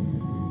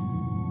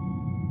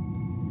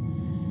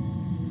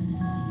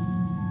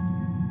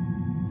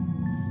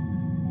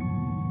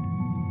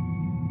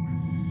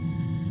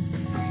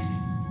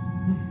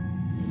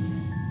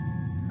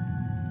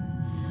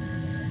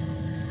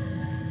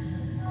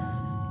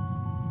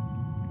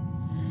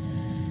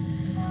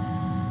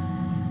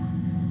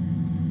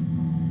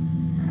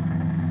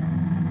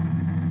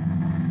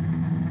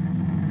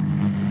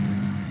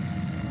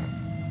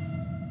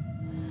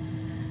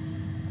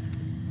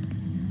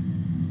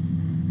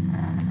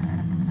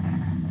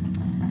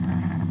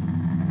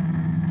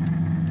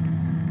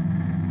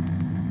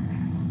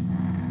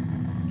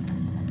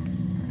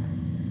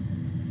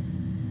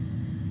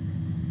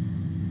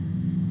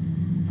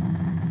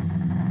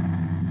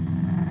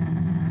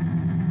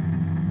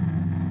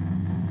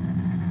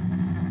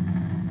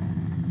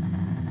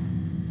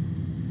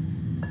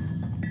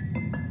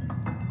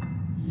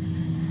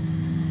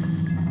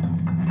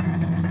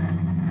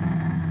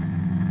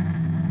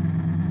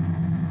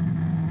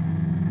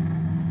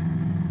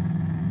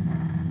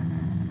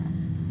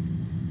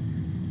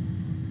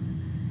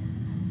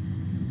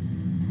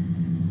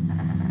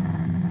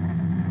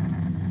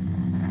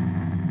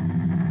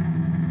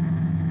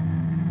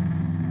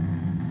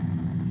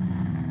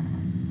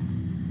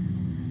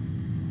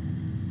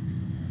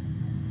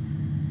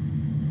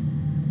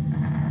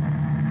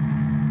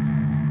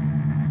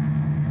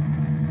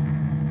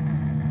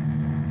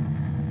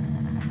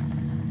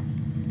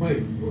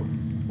 Wait,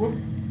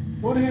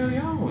 what the hell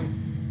y'all doing?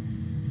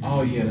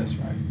 Oh yeah, that's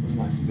right. It was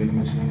like some vending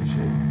machine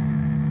shit.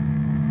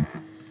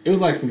 It was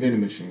like some vending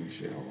machine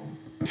shit. Hold on.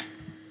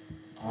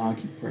 Oh, I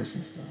keep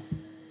pressing stuff.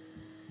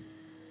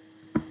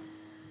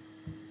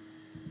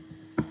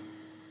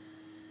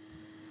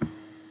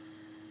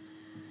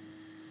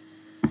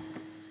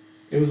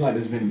 It was like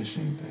this vending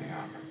machine thing,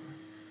 I remember.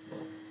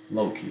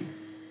 Low key.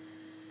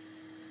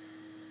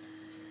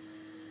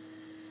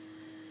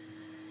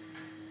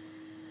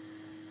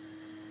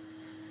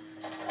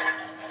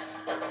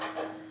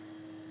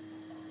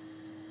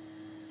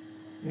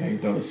 Yeah, he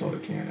throw the soda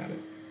can at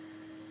it.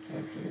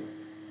 Type shit.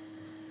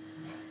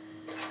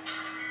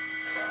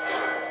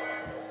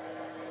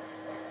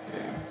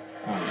 Yeah,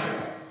 I don't know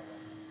that.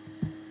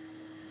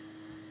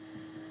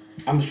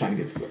 I'm just trying to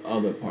get to the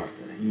other part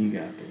that he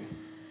got through.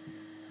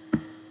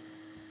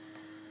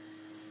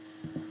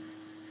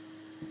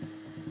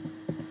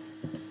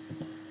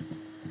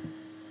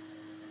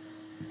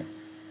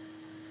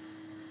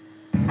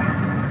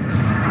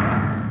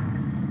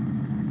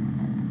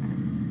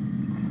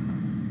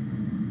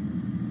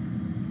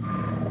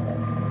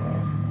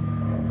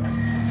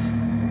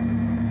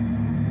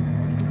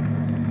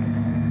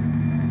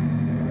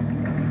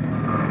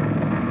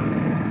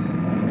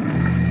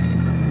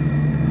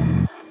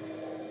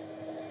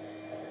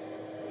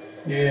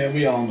 Yeah,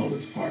 we all know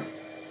this part.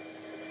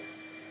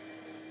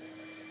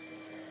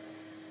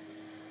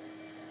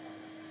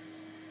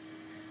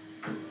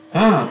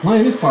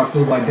 Playing this part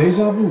feels like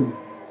deja vu.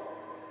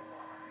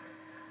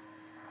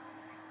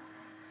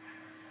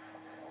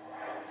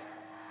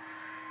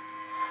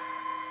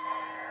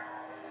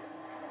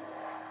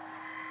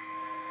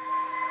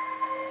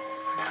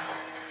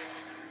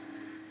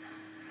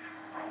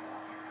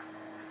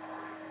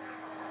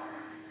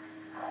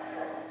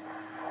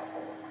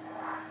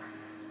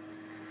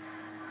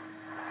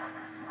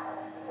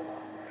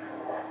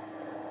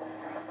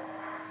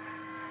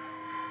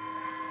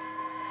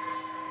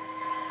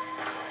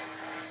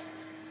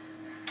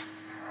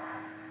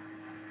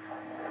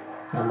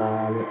 Come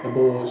on with the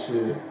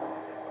bullshit.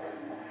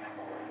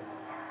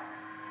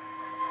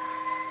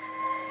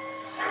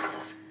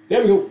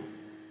 There we go.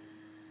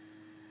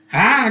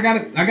 I got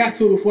it. I got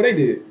to it before they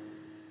did.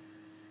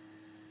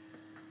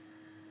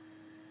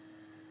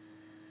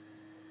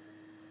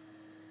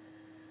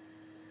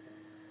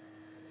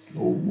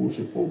 Slow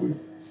motion forward.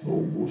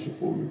 Slow motion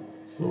forward.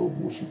 Slow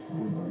motion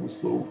forward.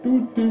 Slow.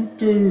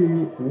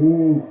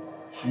 Ooh,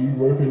 she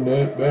working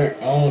that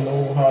back. I don't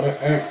know how to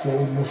act.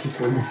 Slow motion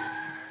forward.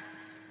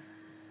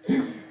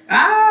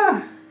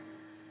 Ah!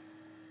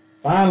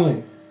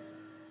 Finally.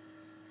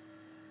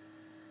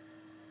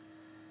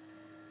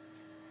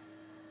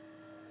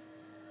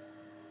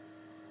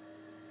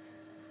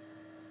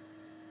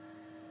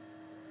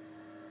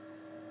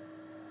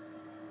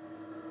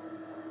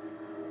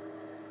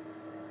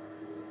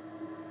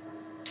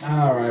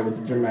 All right, with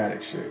the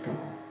dramatic shit. Come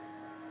on.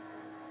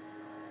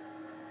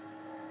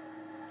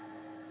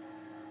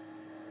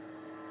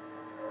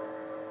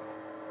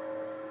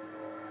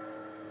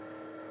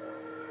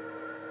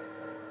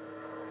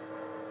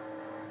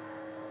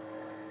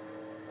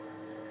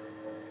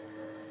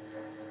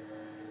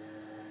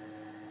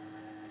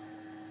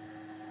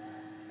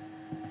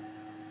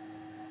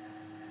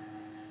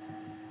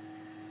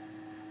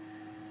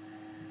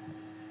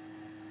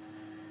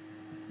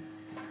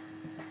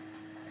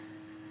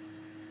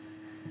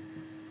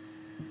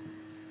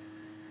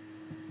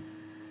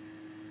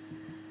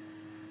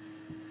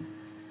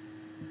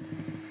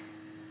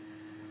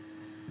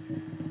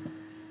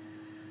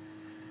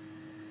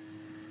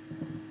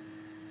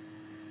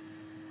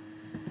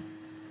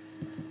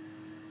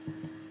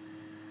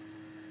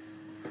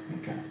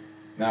 Okay.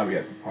 Now we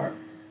got the part.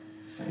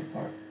 The same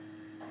part.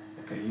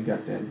 Okay, you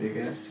got that big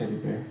ass teddy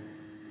bear.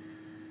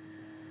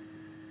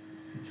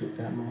 You took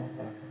that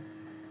motherfucker.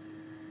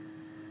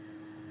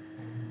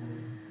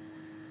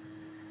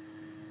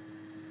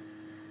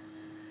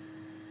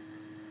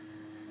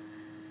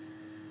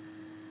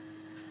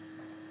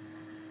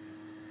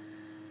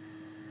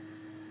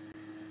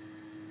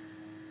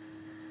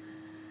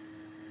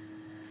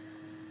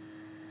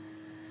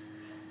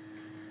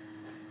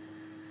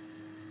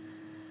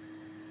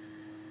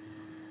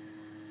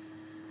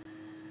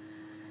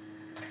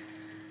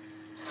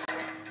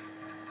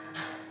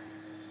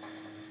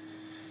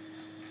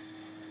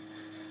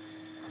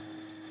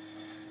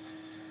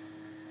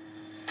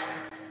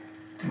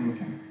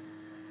 Okay.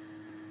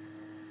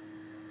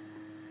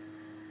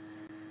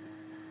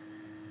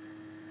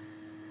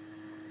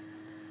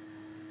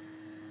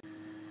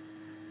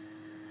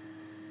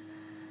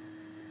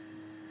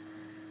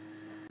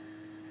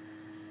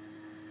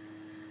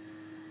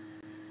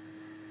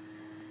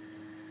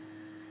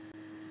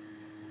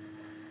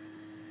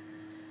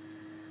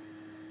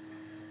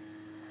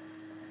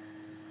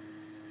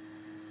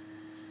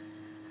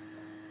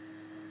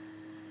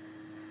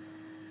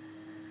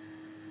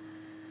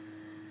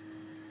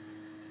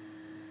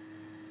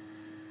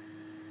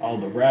 Oh,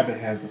 the rabbit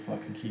has the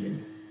fucking key in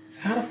it.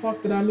 So how the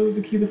fuck did I lose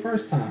the key the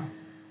first time?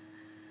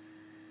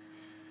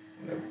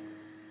 Whatever.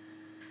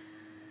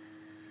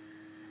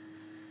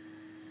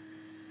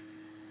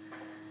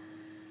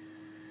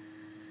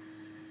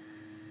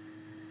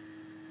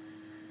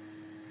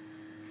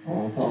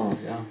 Hold on,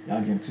 pause, y'all. Y'all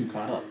getting too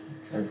caught up.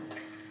 Sorry.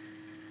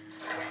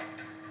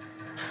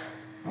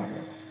 All right.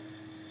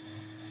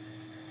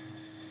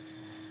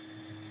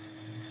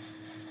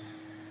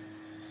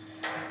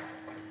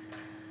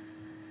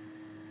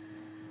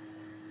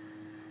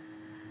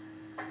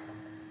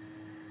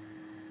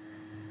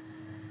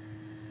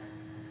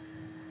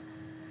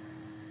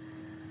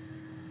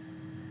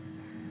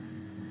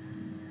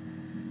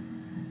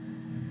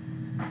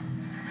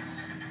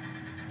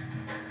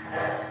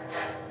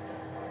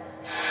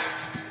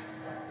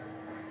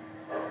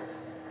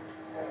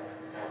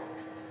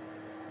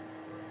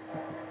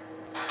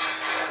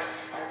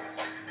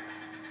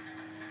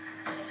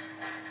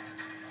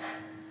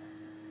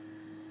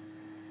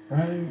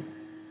 Right?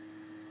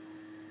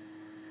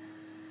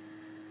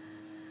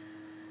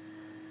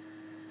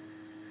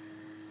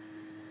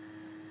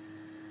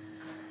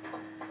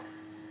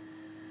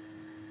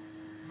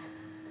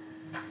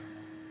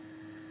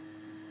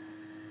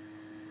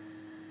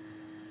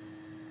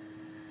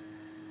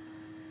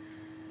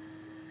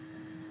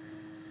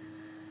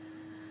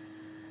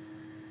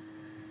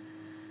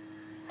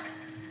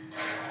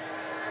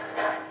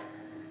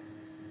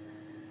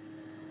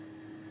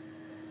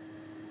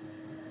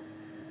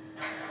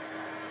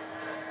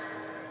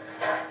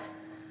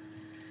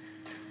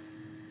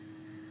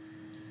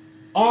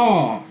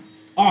 Oh,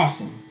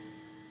 awesome.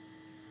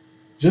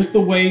 Just the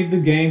way the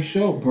game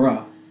showed,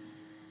 bruh.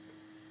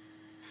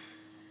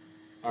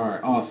 All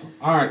right, awesome.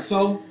 All right,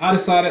 so I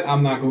decided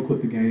I'm not gonna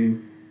quit the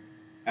game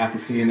after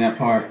seeing that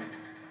part.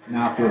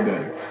 Now I feel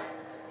better.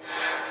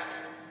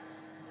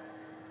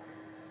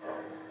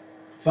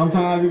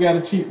 Sometimes you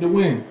gotta cheat to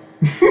win.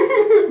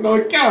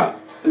 No cap.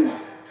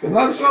 Cause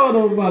I'm sure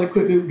nobody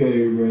quit this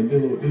game, bro.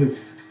 Dealing with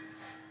this.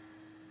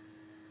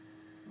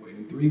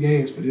 Waiting 3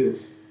 games for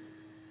this.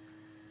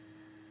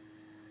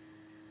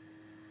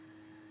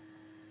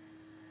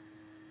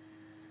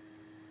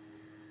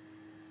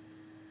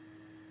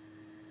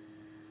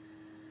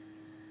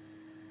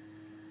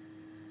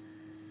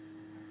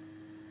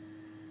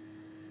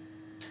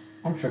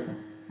 I'm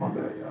tripping. My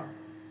bad, y'all.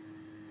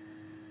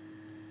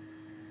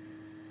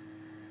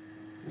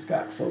 Just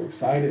got so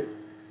excited.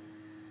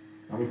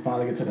 Now we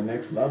finally get to the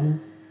next level.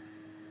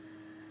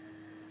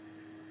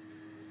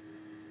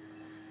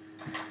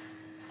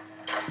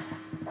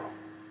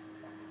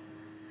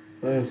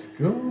 Let's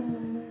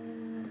go.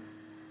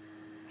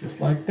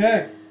 Just like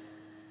that.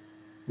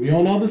 We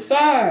on the other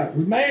side.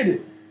 We made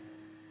it.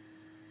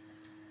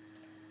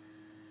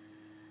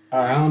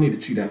 Alright, I don't need to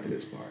cheat after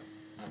this part.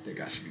 I think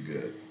I should be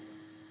good.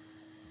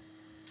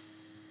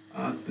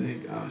 I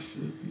think I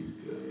should be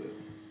good.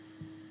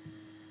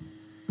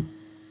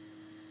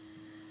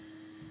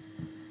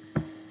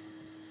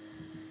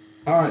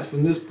 Alright,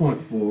 from this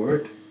point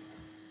forward,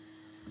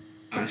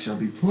 I shall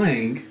be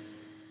playing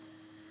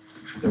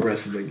the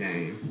rest of the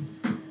game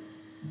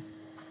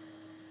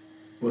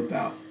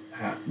without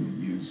having to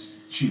use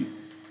cheat.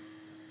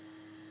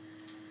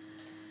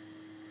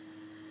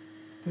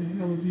 The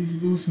hell is these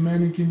loose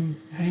mannequin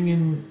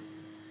hanging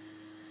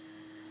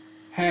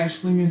hash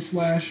slinging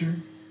slasher?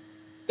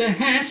 The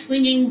hash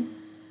slinging,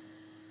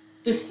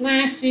 the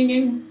slash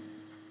slinging,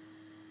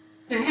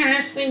 the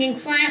hash slinging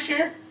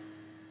slasher.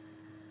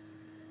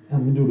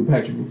 I'm gonna do the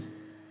Patrick moves.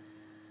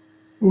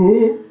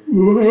 Oh,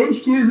 the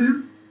hash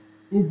slinging,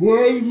 the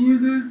blind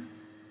slinging,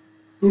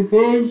 the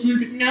fine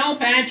slinging. No,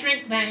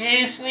 Patrick, the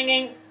hash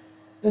slinging,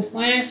 the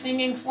slash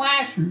slinging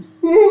slashers.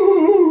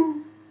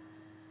 Oh.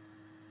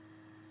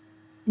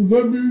 Does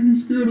that mean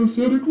he's scared of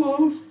Santa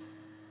Claus?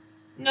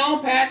 No,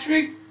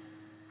 Patrick.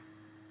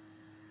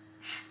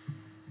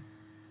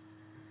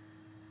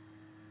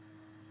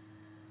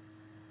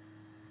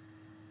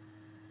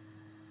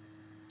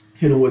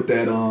 Hit him with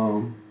that,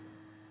 No,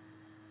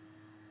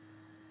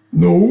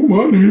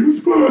 my name is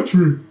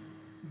Patrick.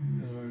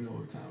 No, I know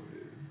what time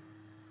it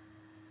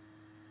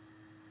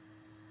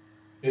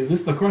is. Is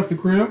this the Krusty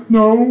Krab?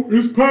 No,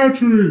 it's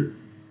Patrick.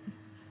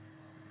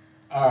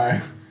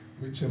 Alright,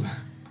 we chillin'.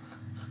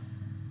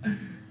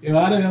 Yo,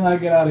 I didn't like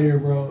get out of here,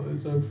 bro.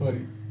 It's so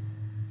funny.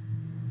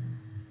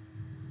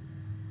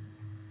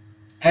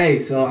 Hey,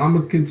 so I'm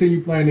gonna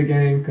continue playing the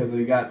game because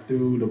we got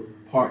through the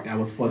part that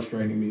was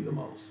frustrating me the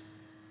most.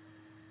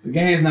 The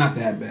game's not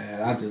that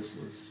bad. I just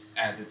was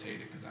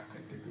agitated because I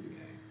couldn't get through the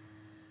game.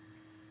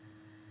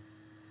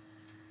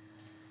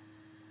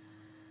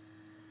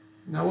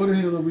 Now, what the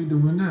hell are we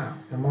doing now?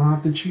 Am I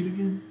have to cheat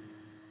again?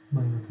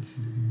 Might have to cheat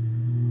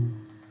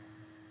again.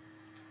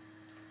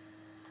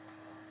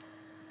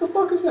 The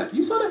fuck is that?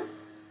 You saw that?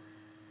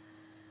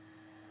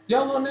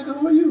 Y'all little nigga,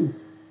 who are you?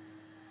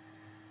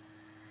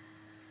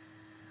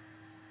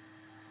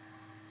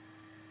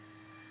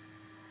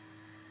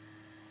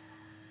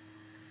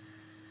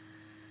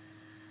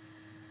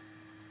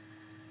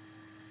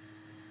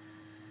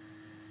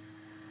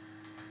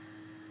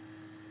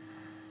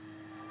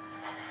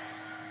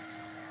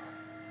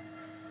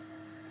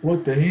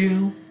 What the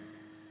hell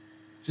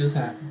just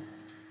happened?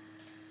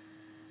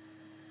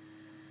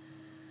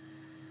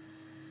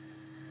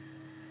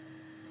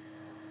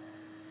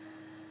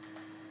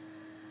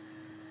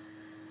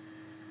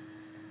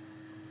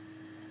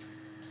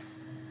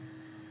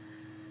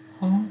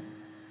 Huh?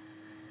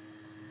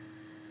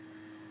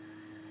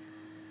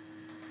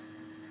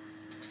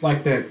 It's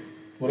like that,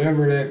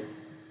 whatever that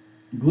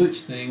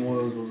glitch thing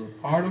was a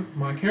part of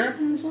my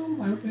character or something?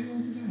 Like, what the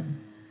hell just happened?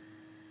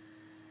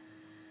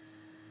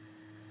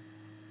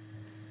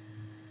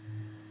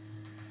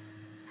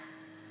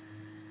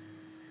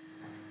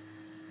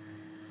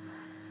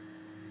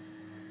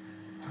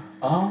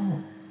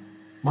 Oh,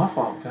 my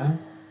fault, fam.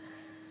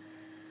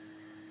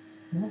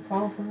 My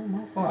fault, fam.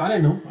 My fault. I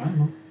didn't know. I didn't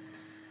know.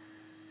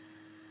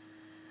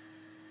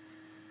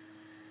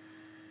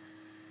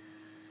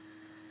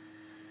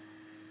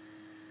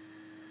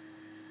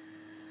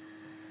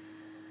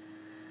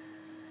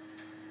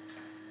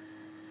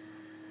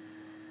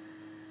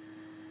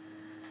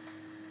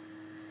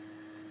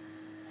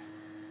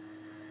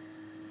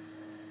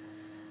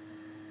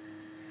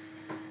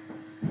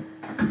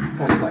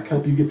 supposed to like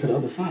help you get to the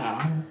other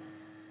side.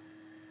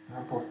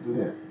 I'm supposed to do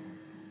that.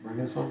 Bring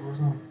this over or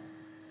something.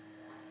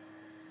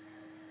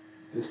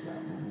 It's not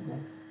movable.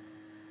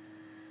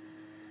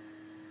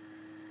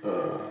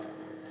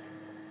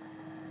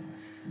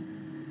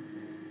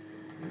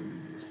 Maybe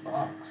this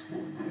box will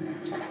do.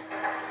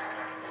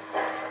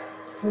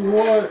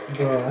 What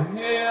the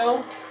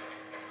hell?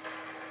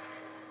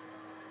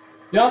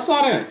 Y'all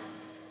saw that?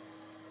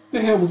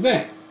 The hell was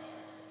that?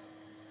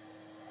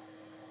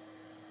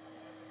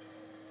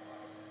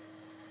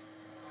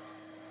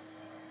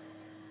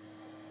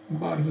 The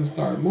body just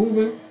started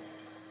moving.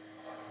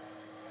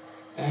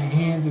 That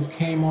hand just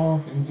came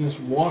off and just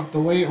walked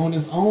away on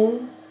its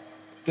own.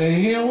 The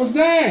hell was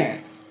that?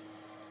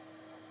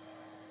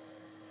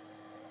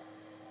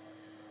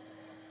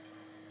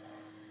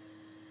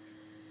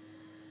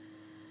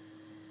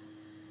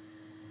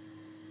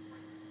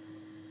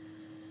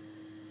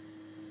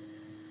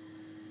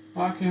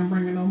 I can't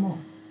bring it no more.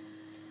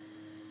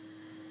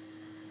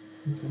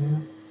 What the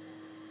hell?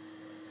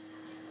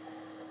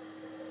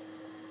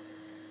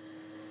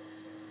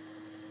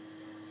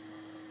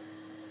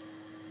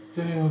 What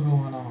the hell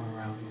going on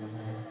around here,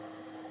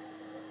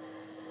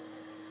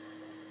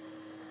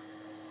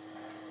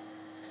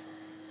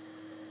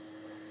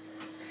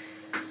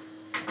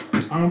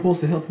 man? I'm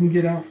supposed to help him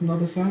get out from the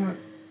other side?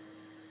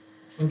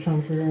 So I'm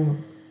trying to figure out.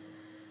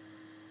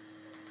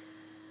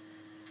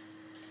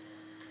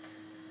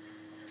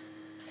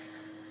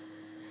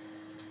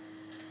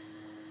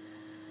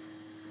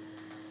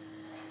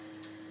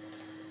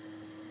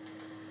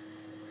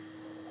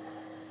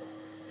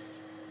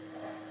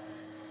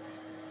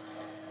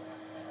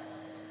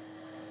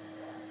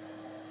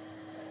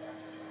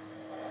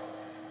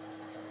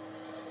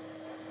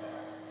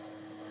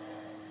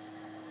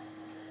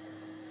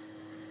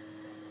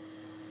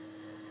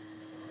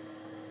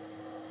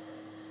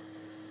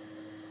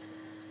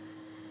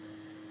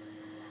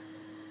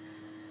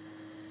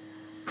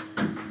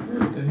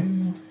 What the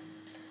hell?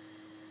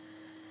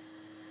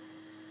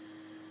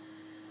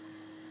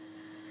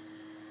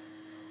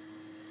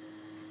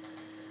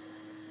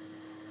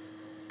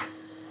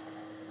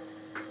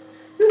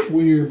 It's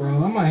weird, bro.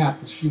 I might have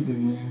to shoot it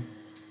again.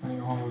 I ain't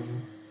gonna hold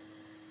you.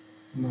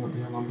 You know what the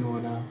hell I'm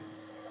doing now.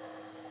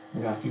 I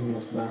got a few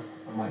minutes left.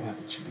 I might have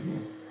to cheat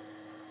again.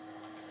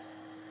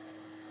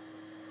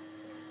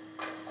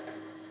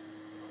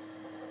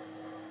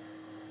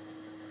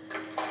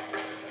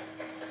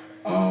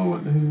 Oh,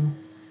 what the hell?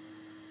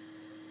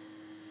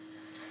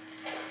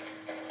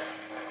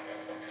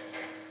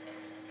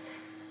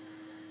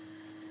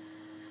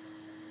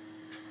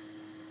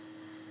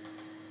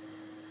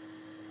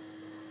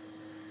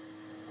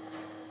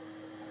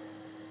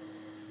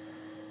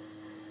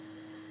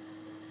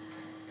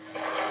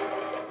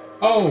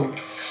 Oh,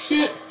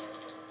 shit.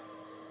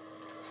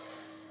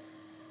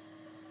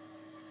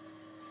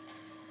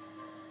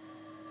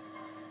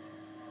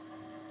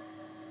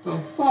 The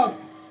fuck?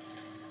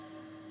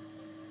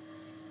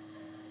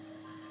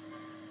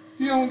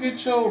 You don't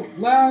get your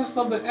last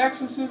of the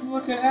Exorcist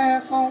looking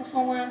ass on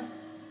somewhere?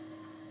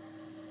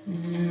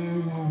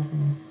 Yeah.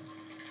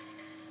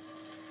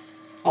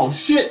 Oh,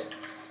 shit.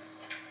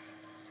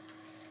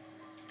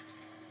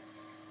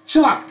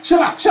 Chill out,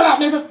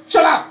 nigga.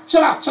 Chill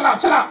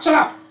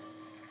out.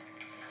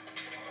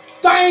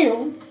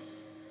 Damn.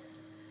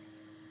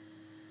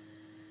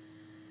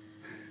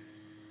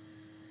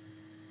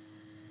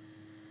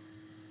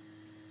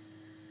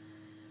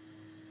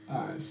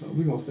 Alright, so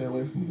we're gonna stay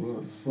away from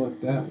what the fuck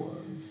that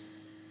was.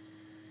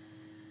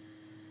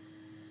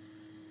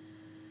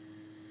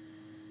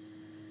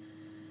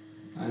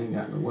 I ain't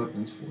got no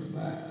weapons for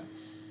that.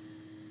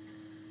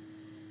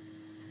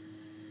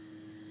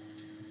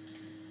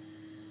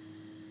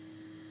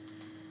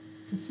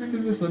 The frick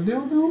is this, a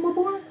dildo, my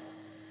boy?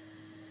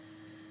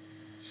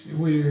 Shit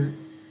weird.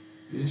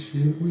 This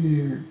shit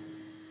weird.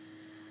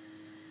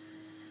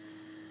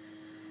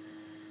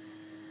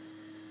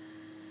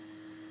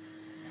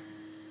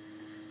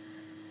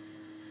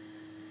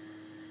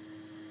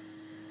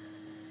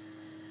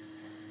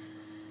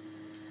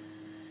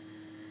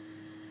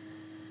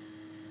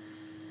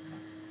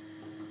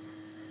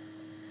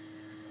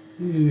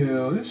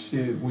 Yeah, this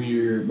shit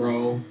weird,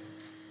 bro.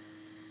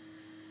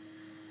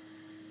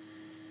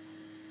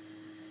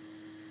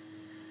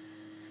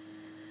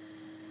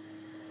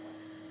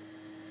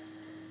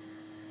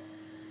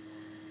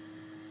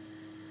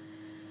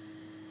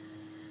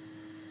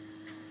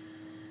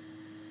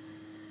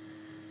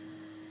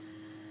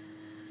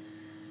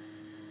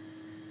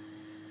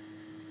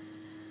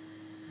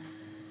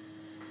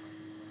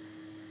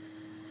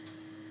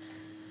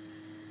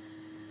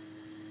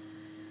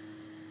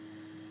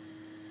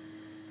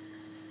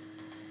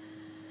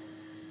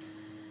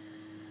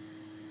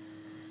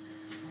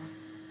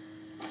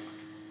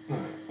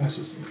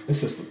 It's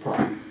just a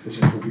prop. It's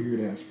just a weird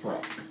ass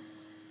prop.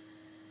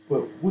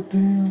 But what the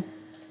hell?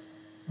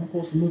 I'm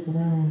supposed to look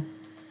around.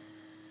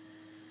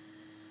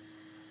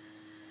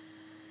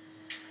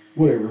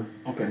 Whatever.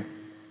 Okay.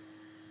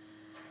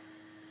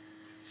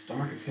 It's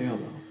dark as hell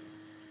though.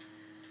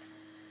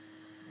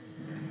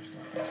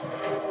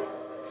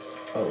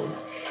 Oh,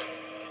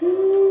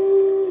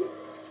 shoot.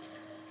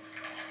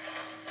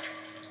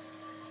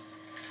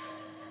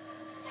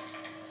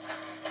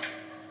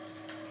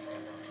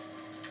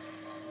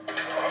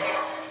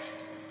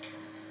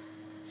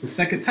 It's the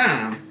second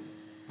time.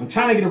 I'm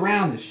trying to get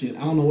around this shit.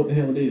 I don't know what the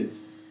hell it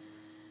is.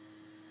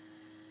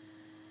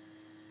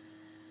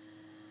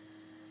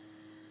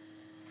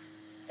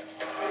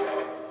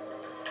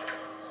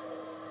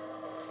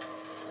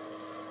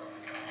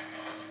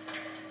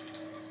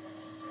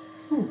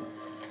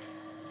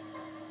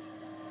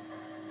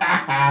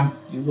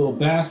 You little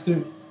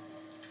bastard.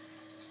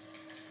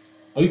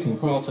 Oh, you can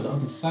crawl to the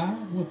other side?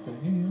 What the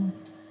hell?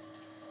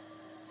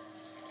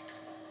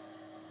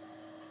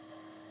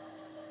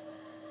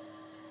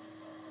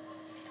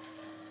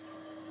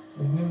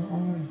 The hell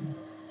are you?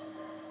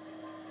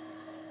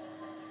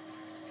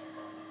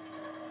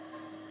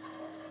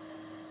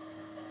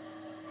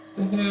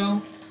 The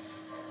hell?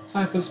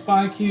 Type of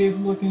Spy Kids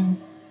looking?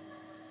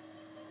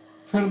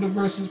 Predator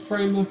versus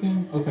Prey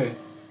looking? Okay.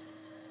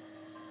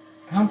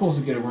 How am I supposed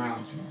to get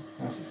around you?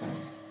 That's the thing.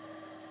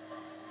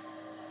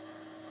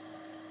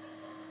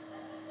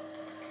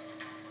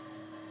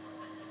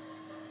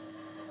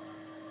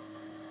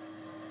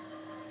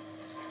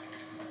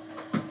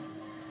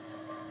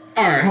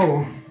 Alright, hold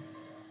on.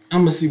 I'm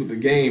gonna see what the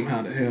game,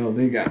 how the hell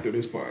they got through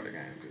this part of the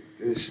game, because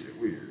this shit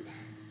weird.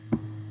 We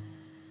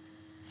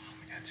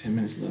got 10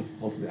 minutes left.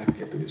 Hopefully I can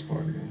get through this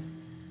part of the game.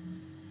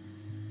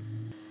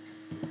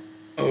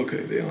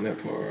 Okay, they on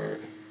that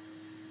part.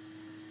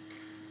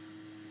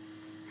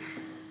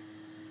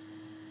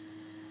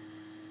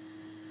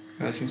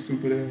 Got some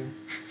stupid ass.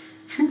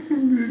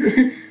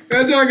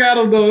 That joke got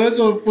him though. That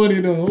joke funny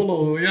though. Hold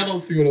on, y'all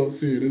don't see what I'm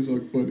seeing. That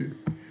joke funny.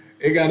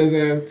 It got his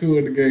ass too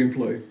in the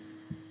gameplay.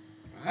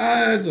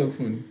 Ah, that joke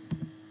funny.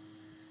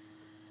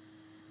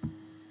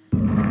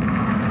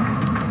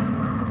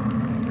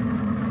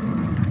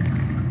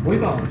 We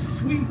thought it was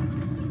sweet.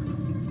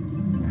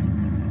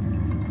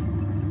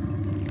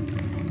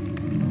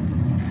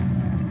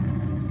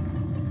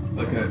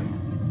 Okay.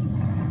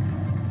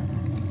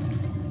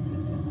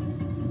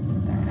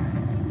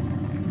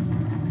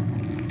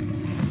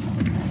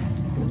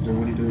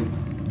 What do you do?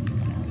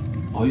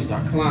 Oh, you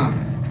start climbing.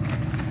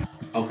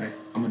 Okay,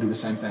 I'm gonna do the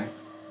same thing.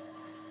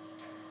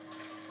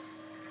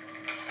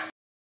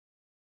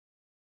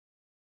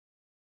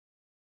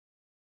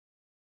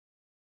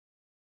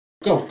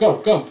 Go, go,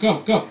 go, go,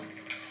 go.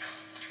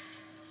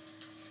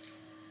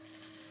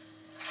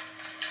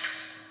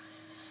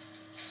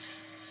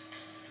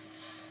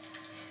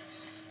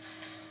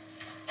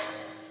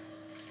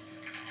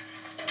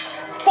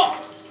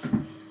 Fuck!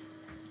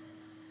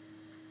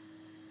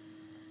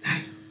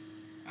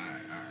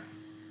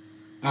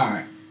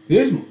 Alright.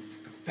 This motherfucker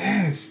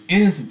fast,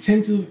 and it's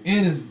attentive,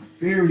 and it's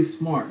very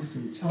smart. It's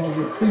an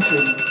intelligent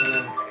creature.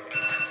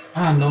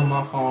 I know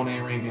my phone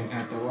ain't ringing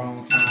at the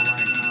wrong time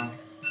right now.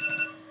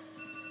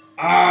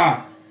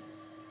 Ah!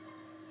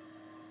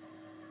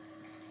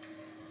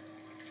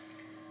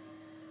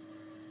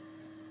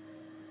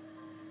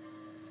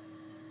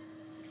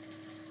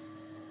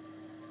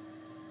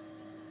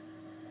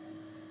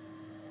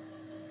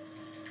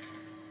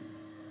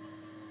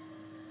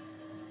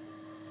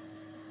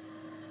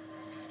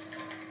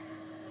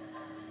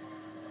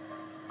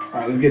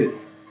 Alright, let's get it.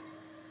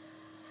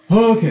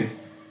 Okay.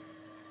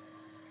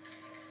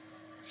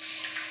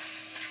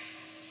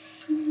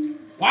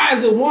 Why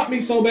does it want me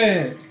so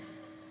bad?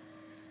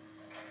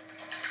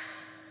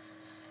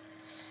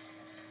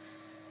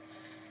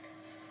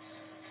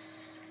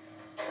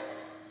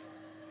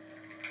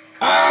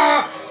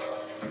 Ah!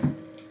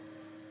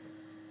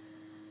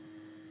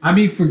 I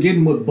be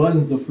forgetting what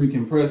buttons to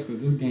freaking press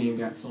because this game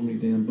got so many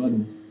damn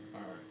buttons.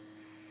 Alright.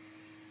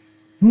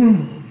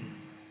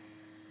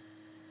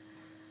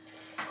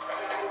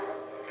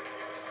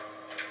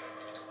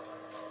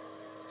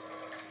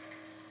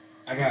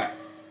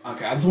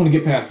 Okay, I just want to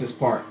get past this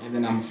part and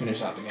then I'm gonna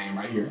finish out the game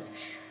right here.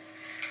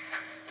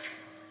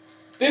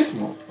 This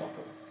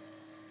motherfucker.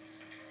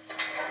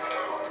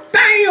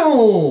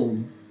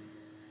 Damn!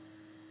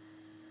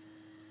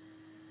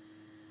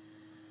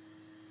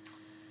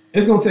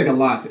 It's gonna take a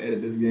lot to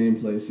edit this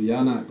gameplay, so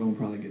y'all not gonna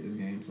probably get this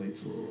gameplay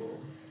till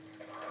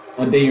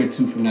a day or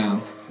two from now,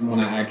 from when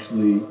I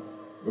actually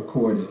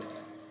record it.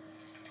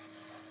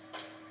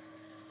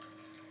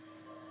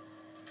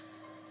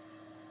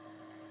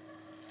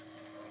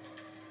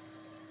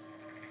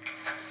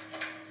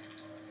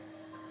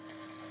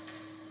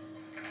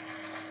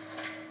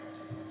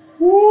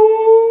 Woo!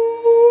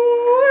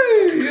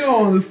 You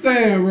don't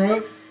understand, bro.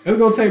 It's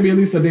gonna take me at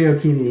least a day or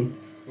two to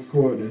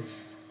record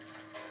this.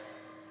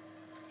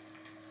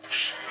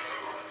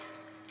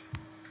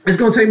 It's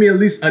gonna take me at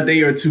least a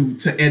day or two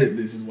to edit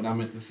this, is what I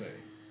meant to say.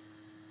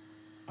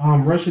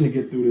 I'm rushing to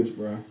get through this,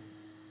 bro.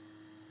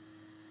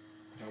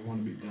 Because I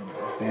want to be done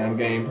with this damn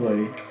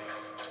gameplay.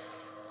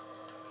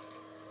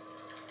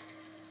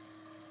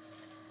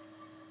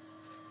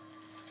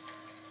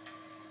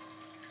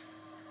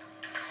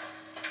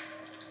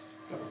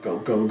 Go,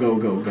 go, go, go,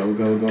 go, go,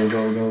 go, go, go,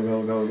 go,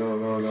 go, go, go,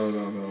 go, go,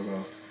 go,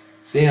 go.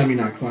 Damn,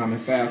 you're not climbing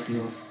fast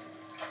enough.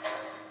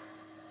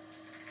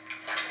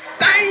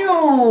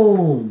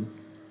 Damn!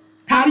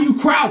 How do you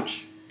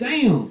crouch?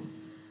 Damn!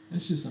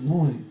 That's just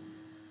annoying.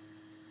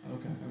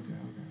 Okay.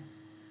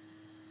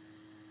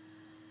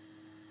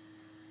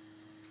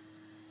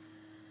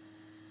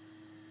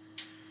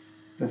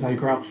 That's how you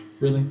crouch?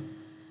 Really?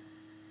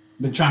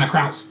 Been trying to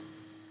crouch.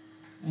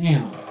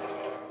 Damn.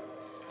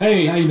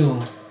 Hey, how you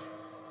doing?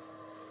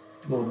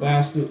 Little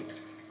bastard.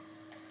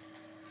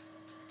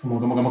 Come on.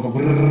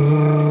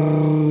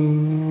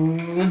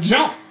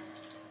 Jump!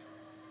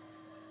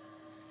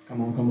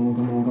 Come on. Come on.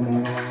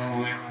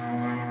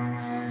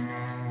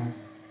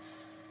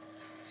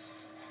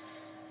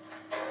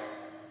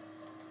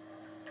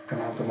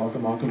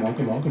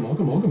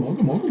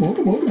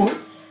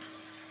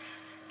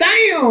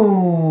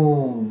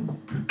 Damn!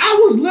 I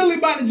was literally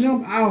about to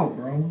jump out,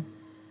 bro.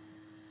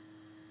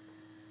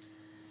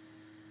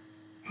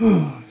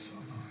 It's so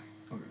annoying.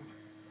 Okay.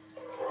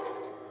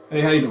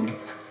 Hey, how you doing?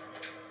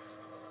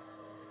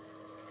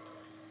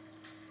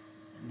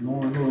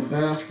 Annoying little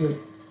bastard.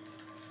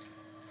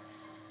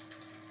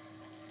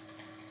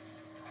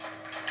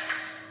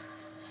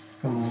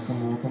 Come on.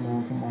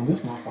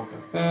 This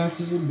motherfucker fast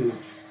as a bitch.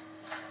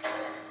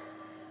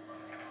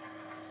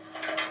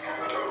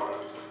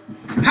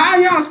 How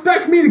y'all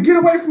expect me to get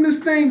away from this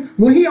thing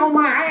when he on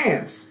my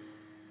ass?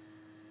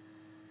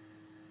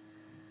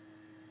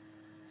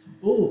 It's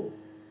bull.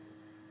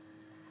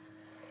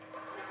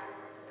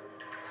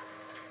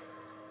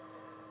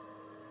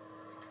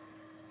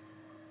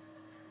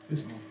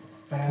 This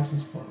motherfucker fast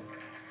as fuck.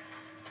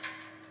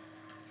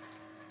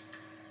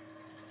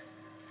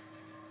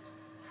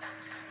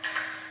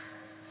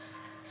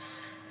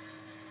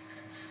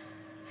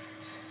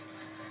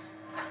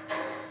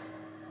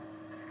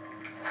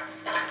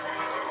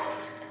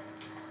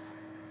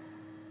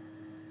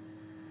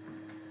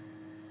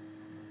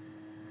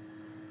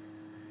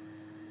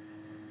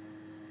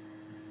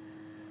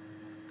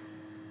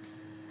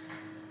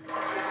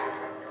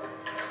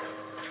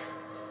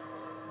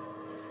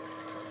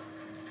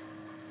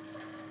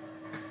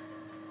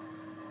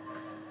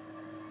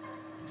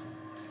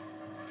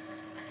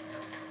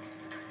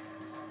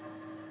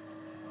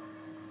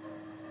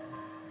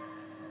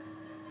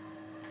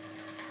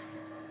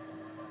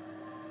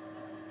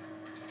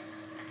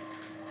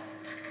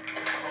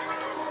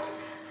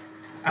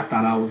 I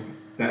thought I was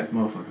that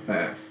motherfucker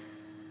fast.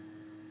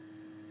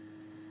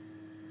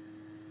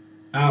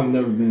 I've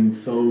never been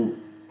so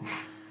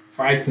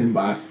frightened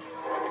by a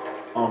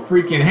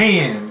freaking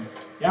hand.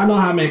 Y'all know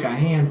how to make a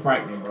hand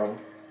frightening, bro.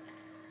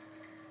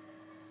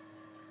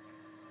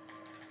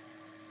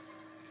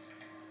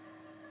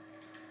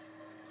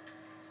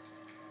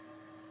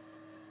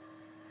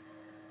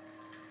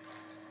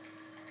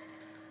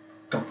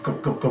 Go.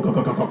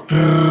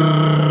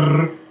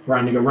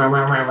 Run, nigga,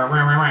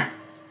 run.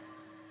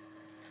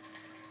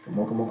 Come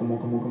on,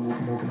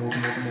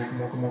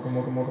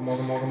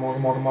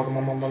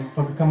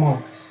 motherfucker, come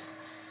on.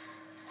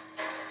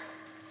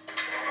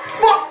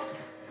 Fuck!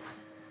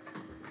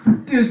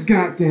 This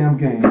goddamn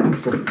game.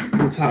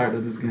 I'm tired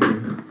of this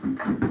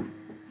game.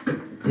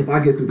 If I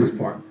get through this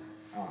part,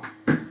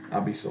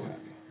 I'll be so happy.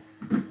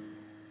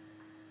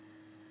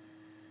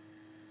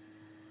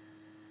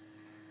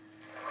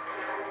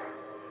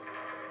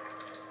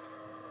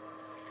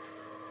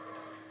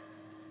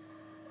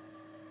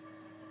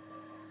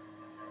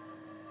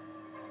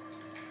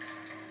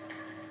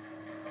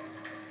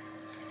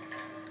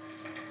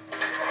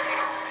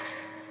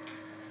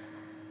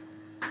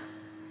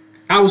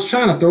 I was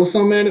trying to throw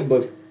something at it,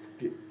 but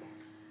go.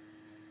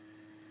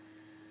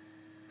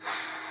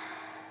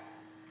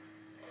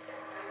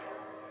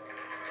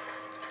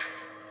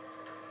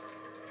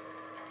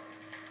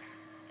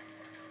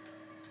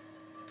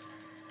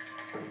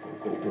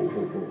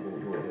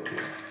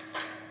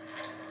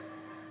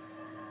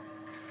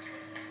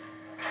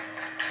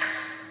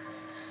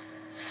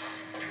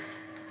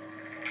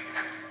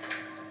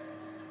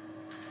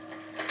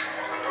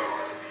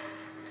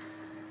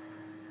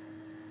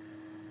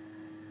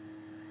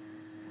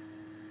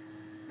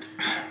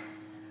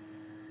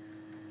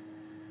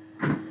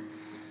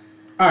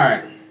 All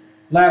right,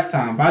 last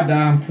time. If I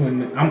die,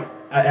 I'm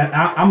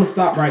gonna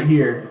stop right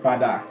here. If I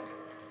die,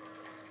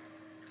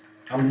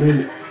 I'm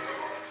literally.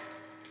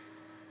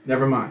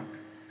 Never mind.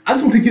 I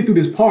just want to get through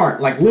this part.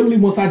 Like literally,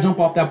 once I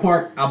jump off that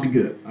part, I'll be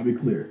good. I'll be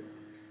clear.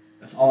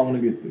 That's all I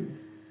want to get through.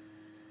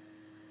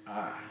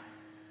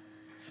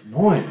 It's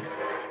annoying.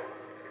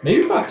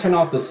 Maybe if I turn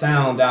off the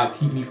sound, that'll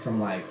keep me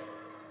from like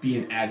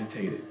being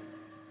agitated.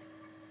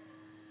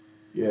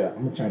 Yeah,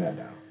 I'm gonna turn that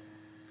down.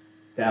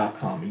 That'll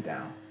calm me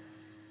down.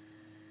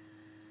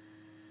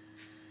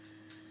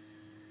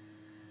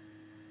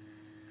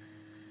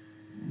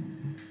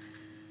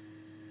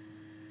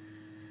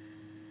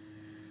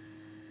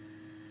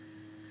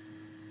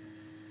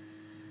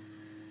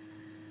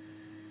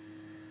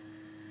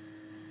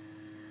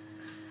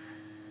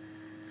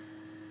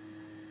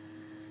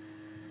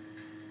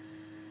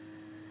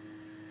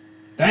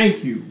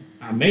 Thank you.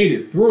 I made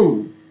it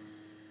through.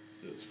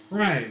 Jesus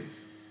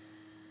Christ.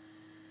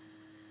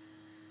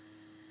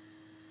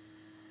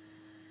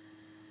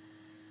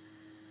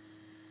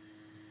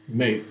 We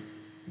made it.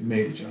 We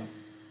made it, y'all.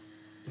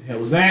 The hell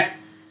was that?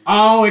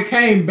 Oh, it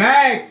came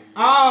back.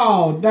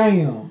 Oh,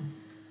 damn.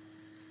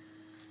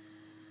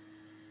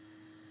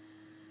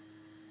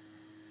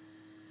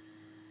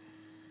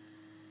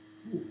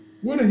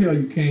 Where the hell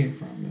you came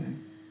from,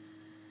 man?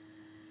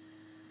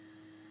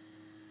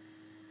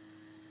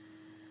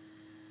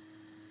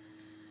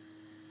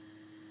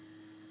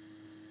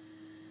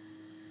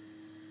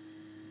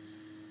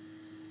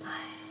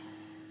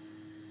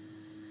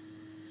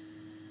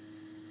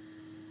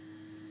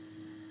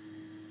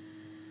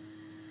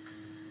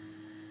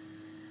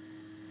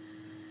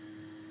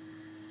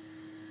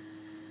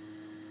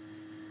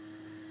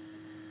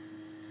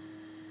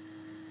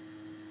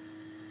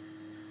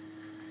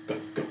 Go,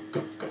 go,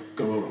 go, go,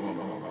 go, go, go, go, go, go,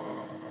 go,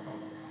 go, go,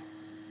 go.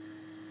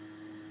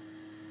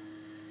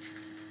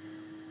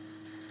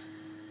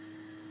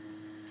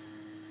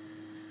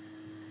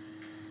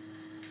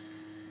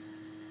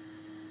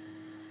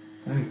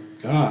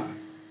 Thank God.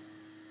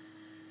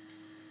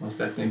 Once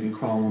that thing can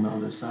crawl on the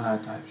other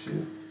side type shit.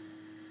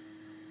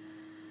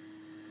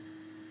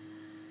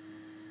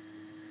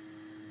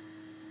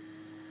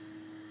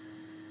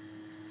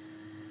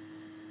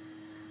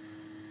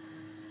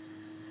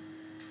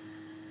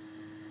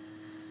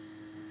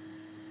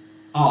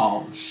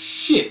 Oh,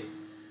 shit.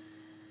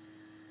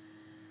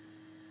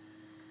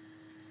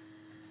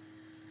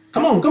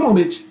 Come on,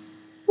 bitch.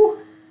 Whew.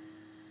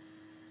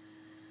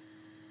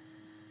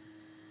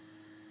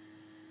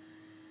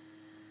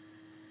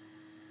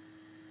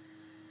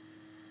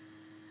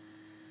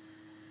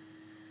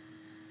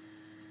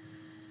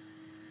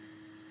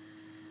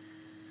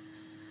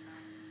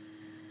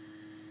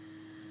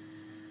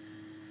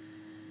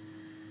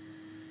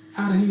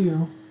 How the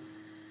hell?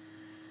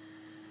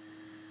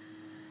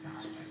 God,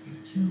 expect me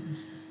to kill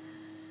this thing.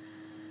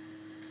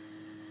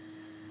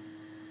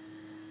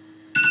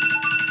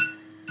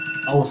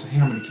 Oh, it's a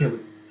hammer to kill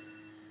it.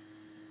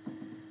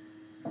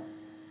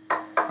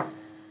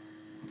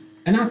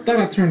 And I thought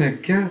I turned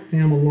that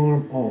goddamn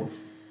alarm off.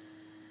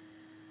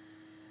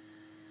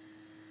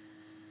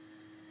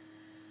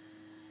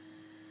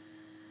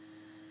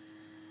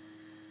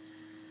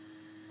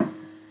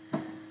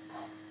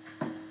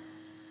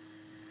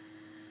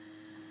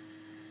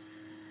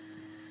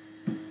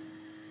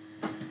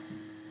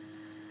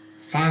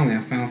 Finally, I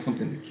found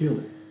something to kill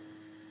it.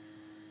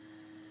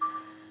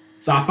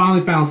 So I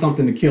finally found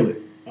something to kill it.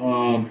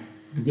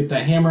 To get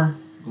that hammer,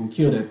 I'm gonna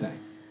kill that thing.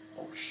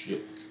 Oh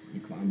shit. Let me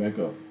climb back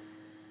up.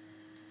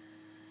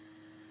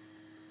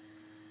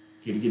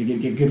 Get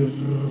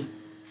it.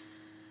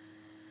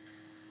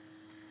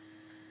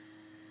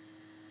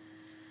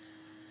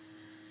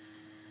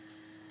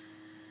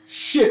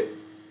 Shit.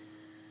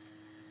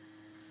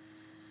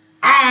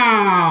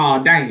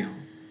 Ah, damn.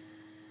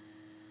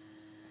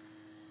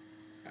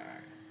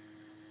 Alright.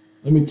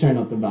 Let me turn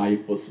up the value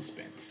for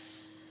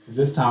suspense. Because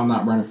this time I'm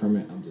not running from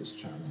it. I'm just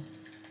trying to.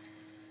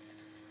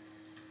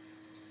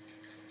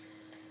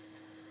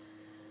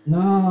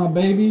 Nah,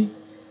 baby.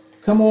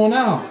 Come on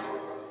out.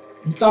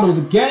 You thought it was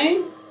a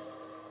game?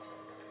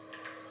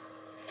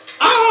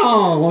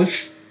 Oh,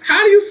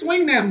 how do you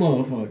swing that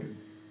motherfucker?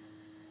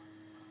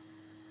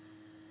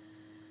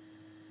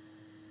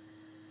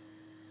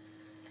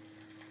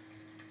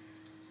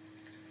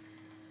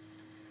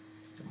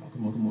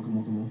 Come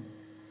on.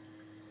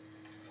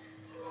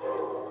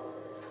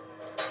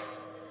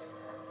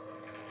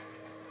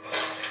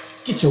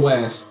 Get your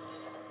ass.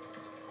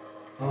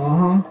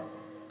 Uh-huh.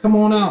 Come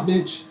on out,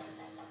 bitch.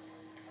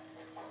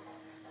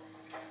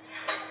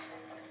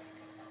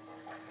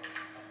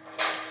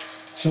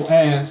 Get your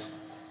ass.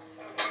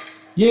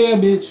 Yeah,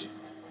 bitch.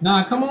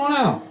 Nah, come on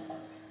out.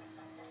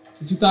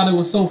 Since you thought it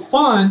was so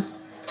fun,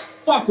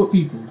 fuck with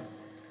people.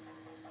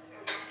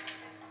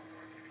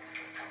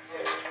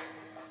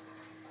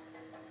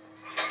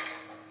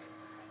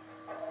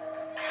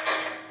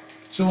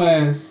 Get your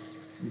ass.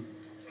 I'm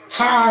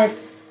tired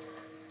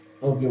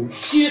of your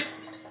shit.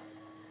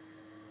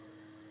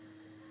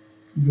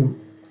 You've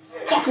been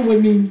fucking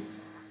with me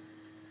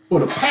for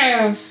the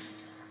past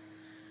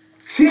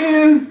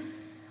 10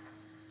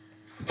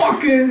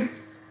 fucking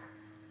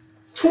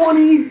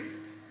 20,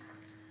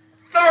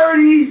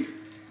 30,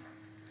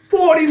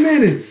 40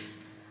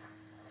 minutes.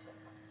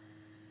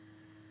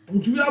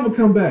 Don't you ever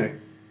come back.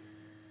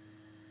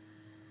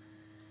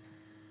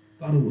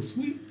 Thought it was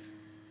sweet.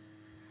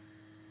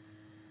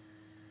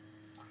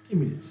 Give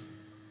me this.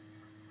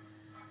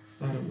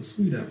 Thought it was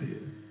sweet out here.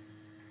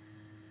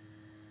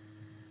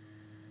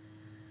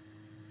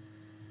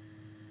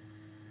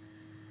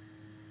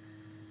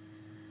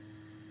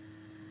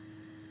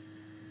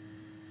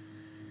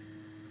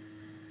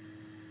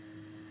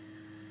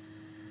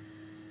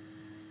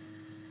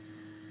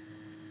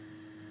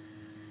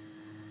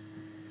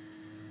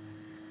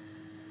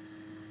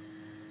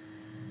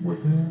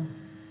 What the hell?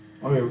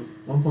 Oh yeah,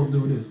 what I'm supposed to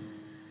do with this?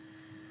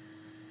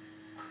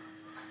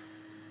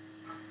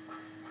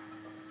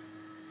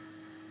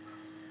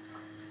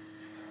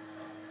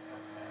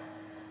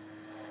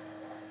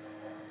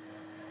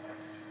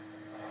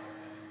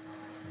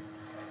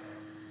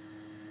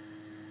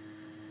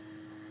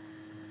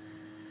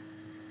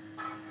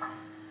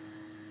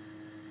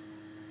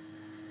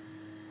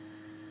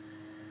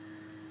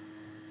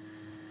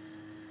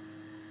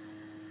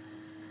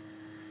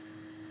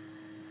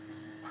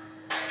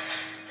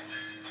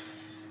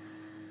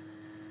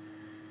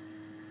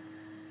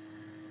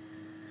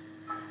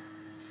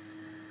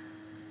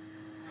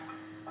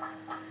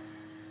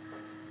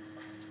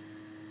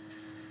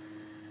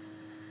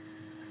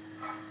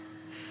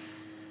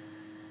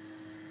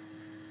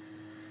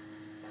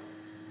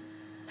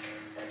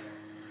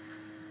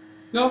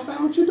 Yo,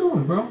 fam, what you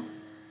doing, bro?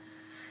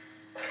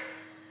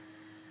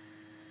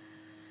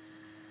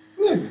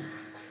 Nigga,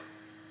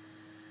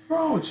 what's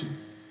wrong with you?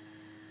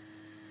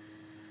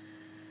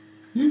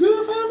 You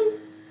good, family?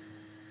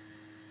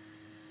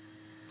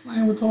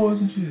 Playing with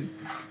toys and shit.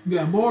 You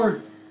got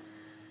bored?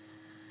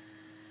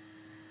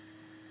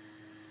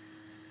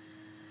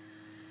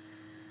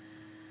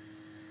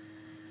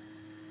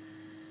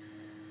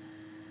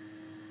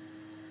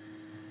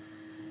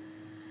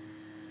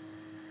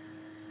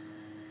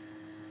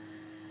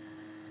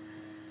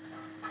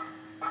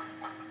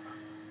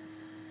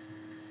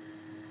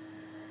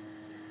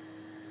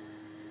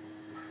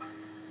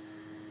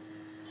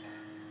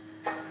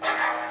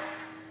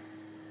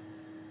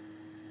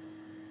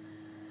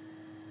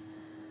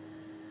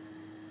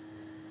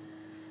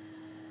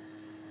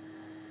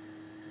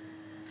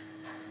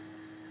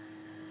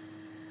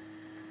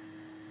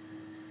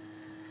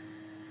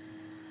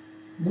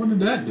 What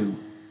did that do?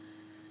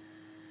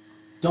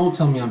 Don't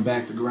tell me I'm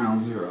back to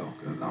ground zero,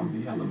 because I'm gonna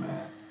be hella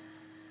mad.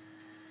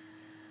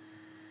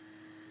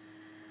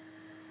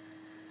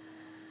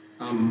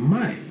 I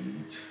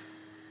might.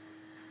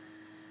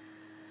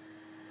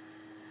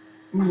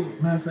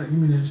 Matter of fact, give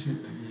me that shit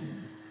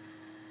again.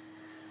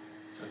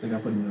 So I think I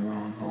put him in the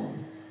wrong hole.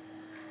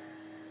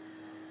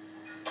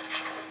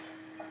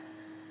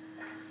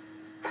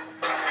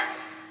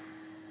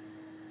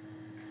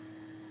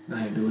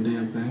 I ain't do a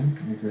damn thing.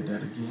 Let me grab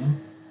that again.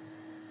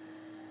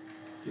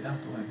 Get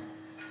out the way.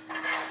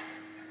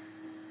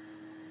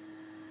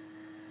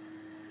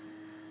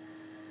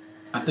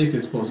 I think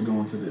it's supposed to go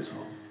into this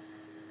hole.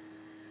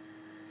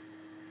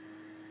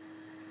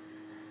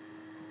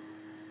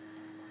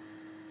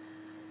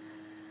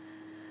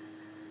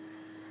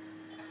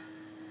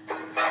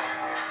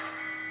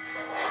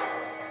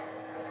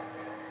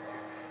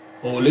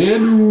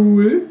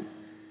 Hallelujah.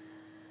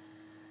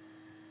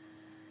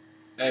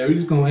 Hey, we're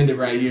just gonna end it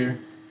right here.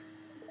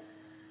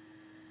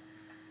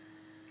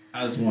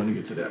 I just wanted to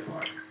get to that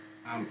part.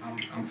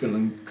 I'm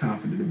feeling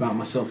confident about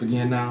myself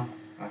again now.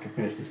 I can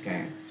finish this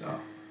game, so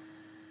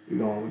we're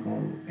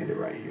gonna end it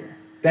right here.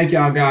 Thank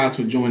y'all guys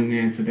for joining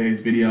in today's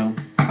video.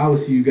 I will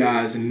see you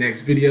guys in the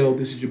next video.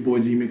 This is your boy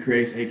Gmb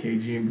Reacts, aka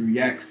Gmb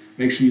Reacts.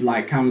 Make sure you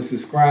like, comment,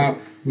 subscribe.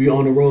 We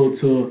on the road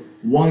to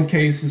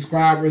 1K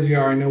subscribers. You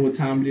already know what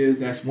time it is.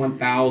 That's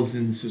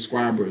 1,000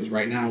 subscribers.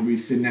 Right now we're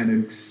sitting at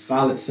a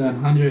solid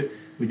 700.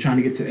 We're trying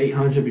to get to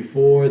 800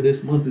 before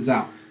this month is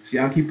out. So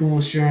y'all keep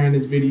on sharing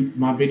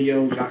my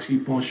videos. Y'all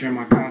keep on sharing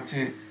my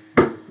content.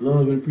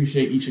 Love and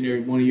appreciate each and every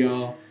one of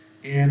y'all.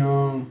 And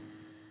I'm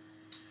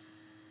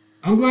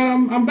glad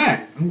I'm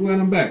back. I'm glad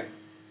I'm back.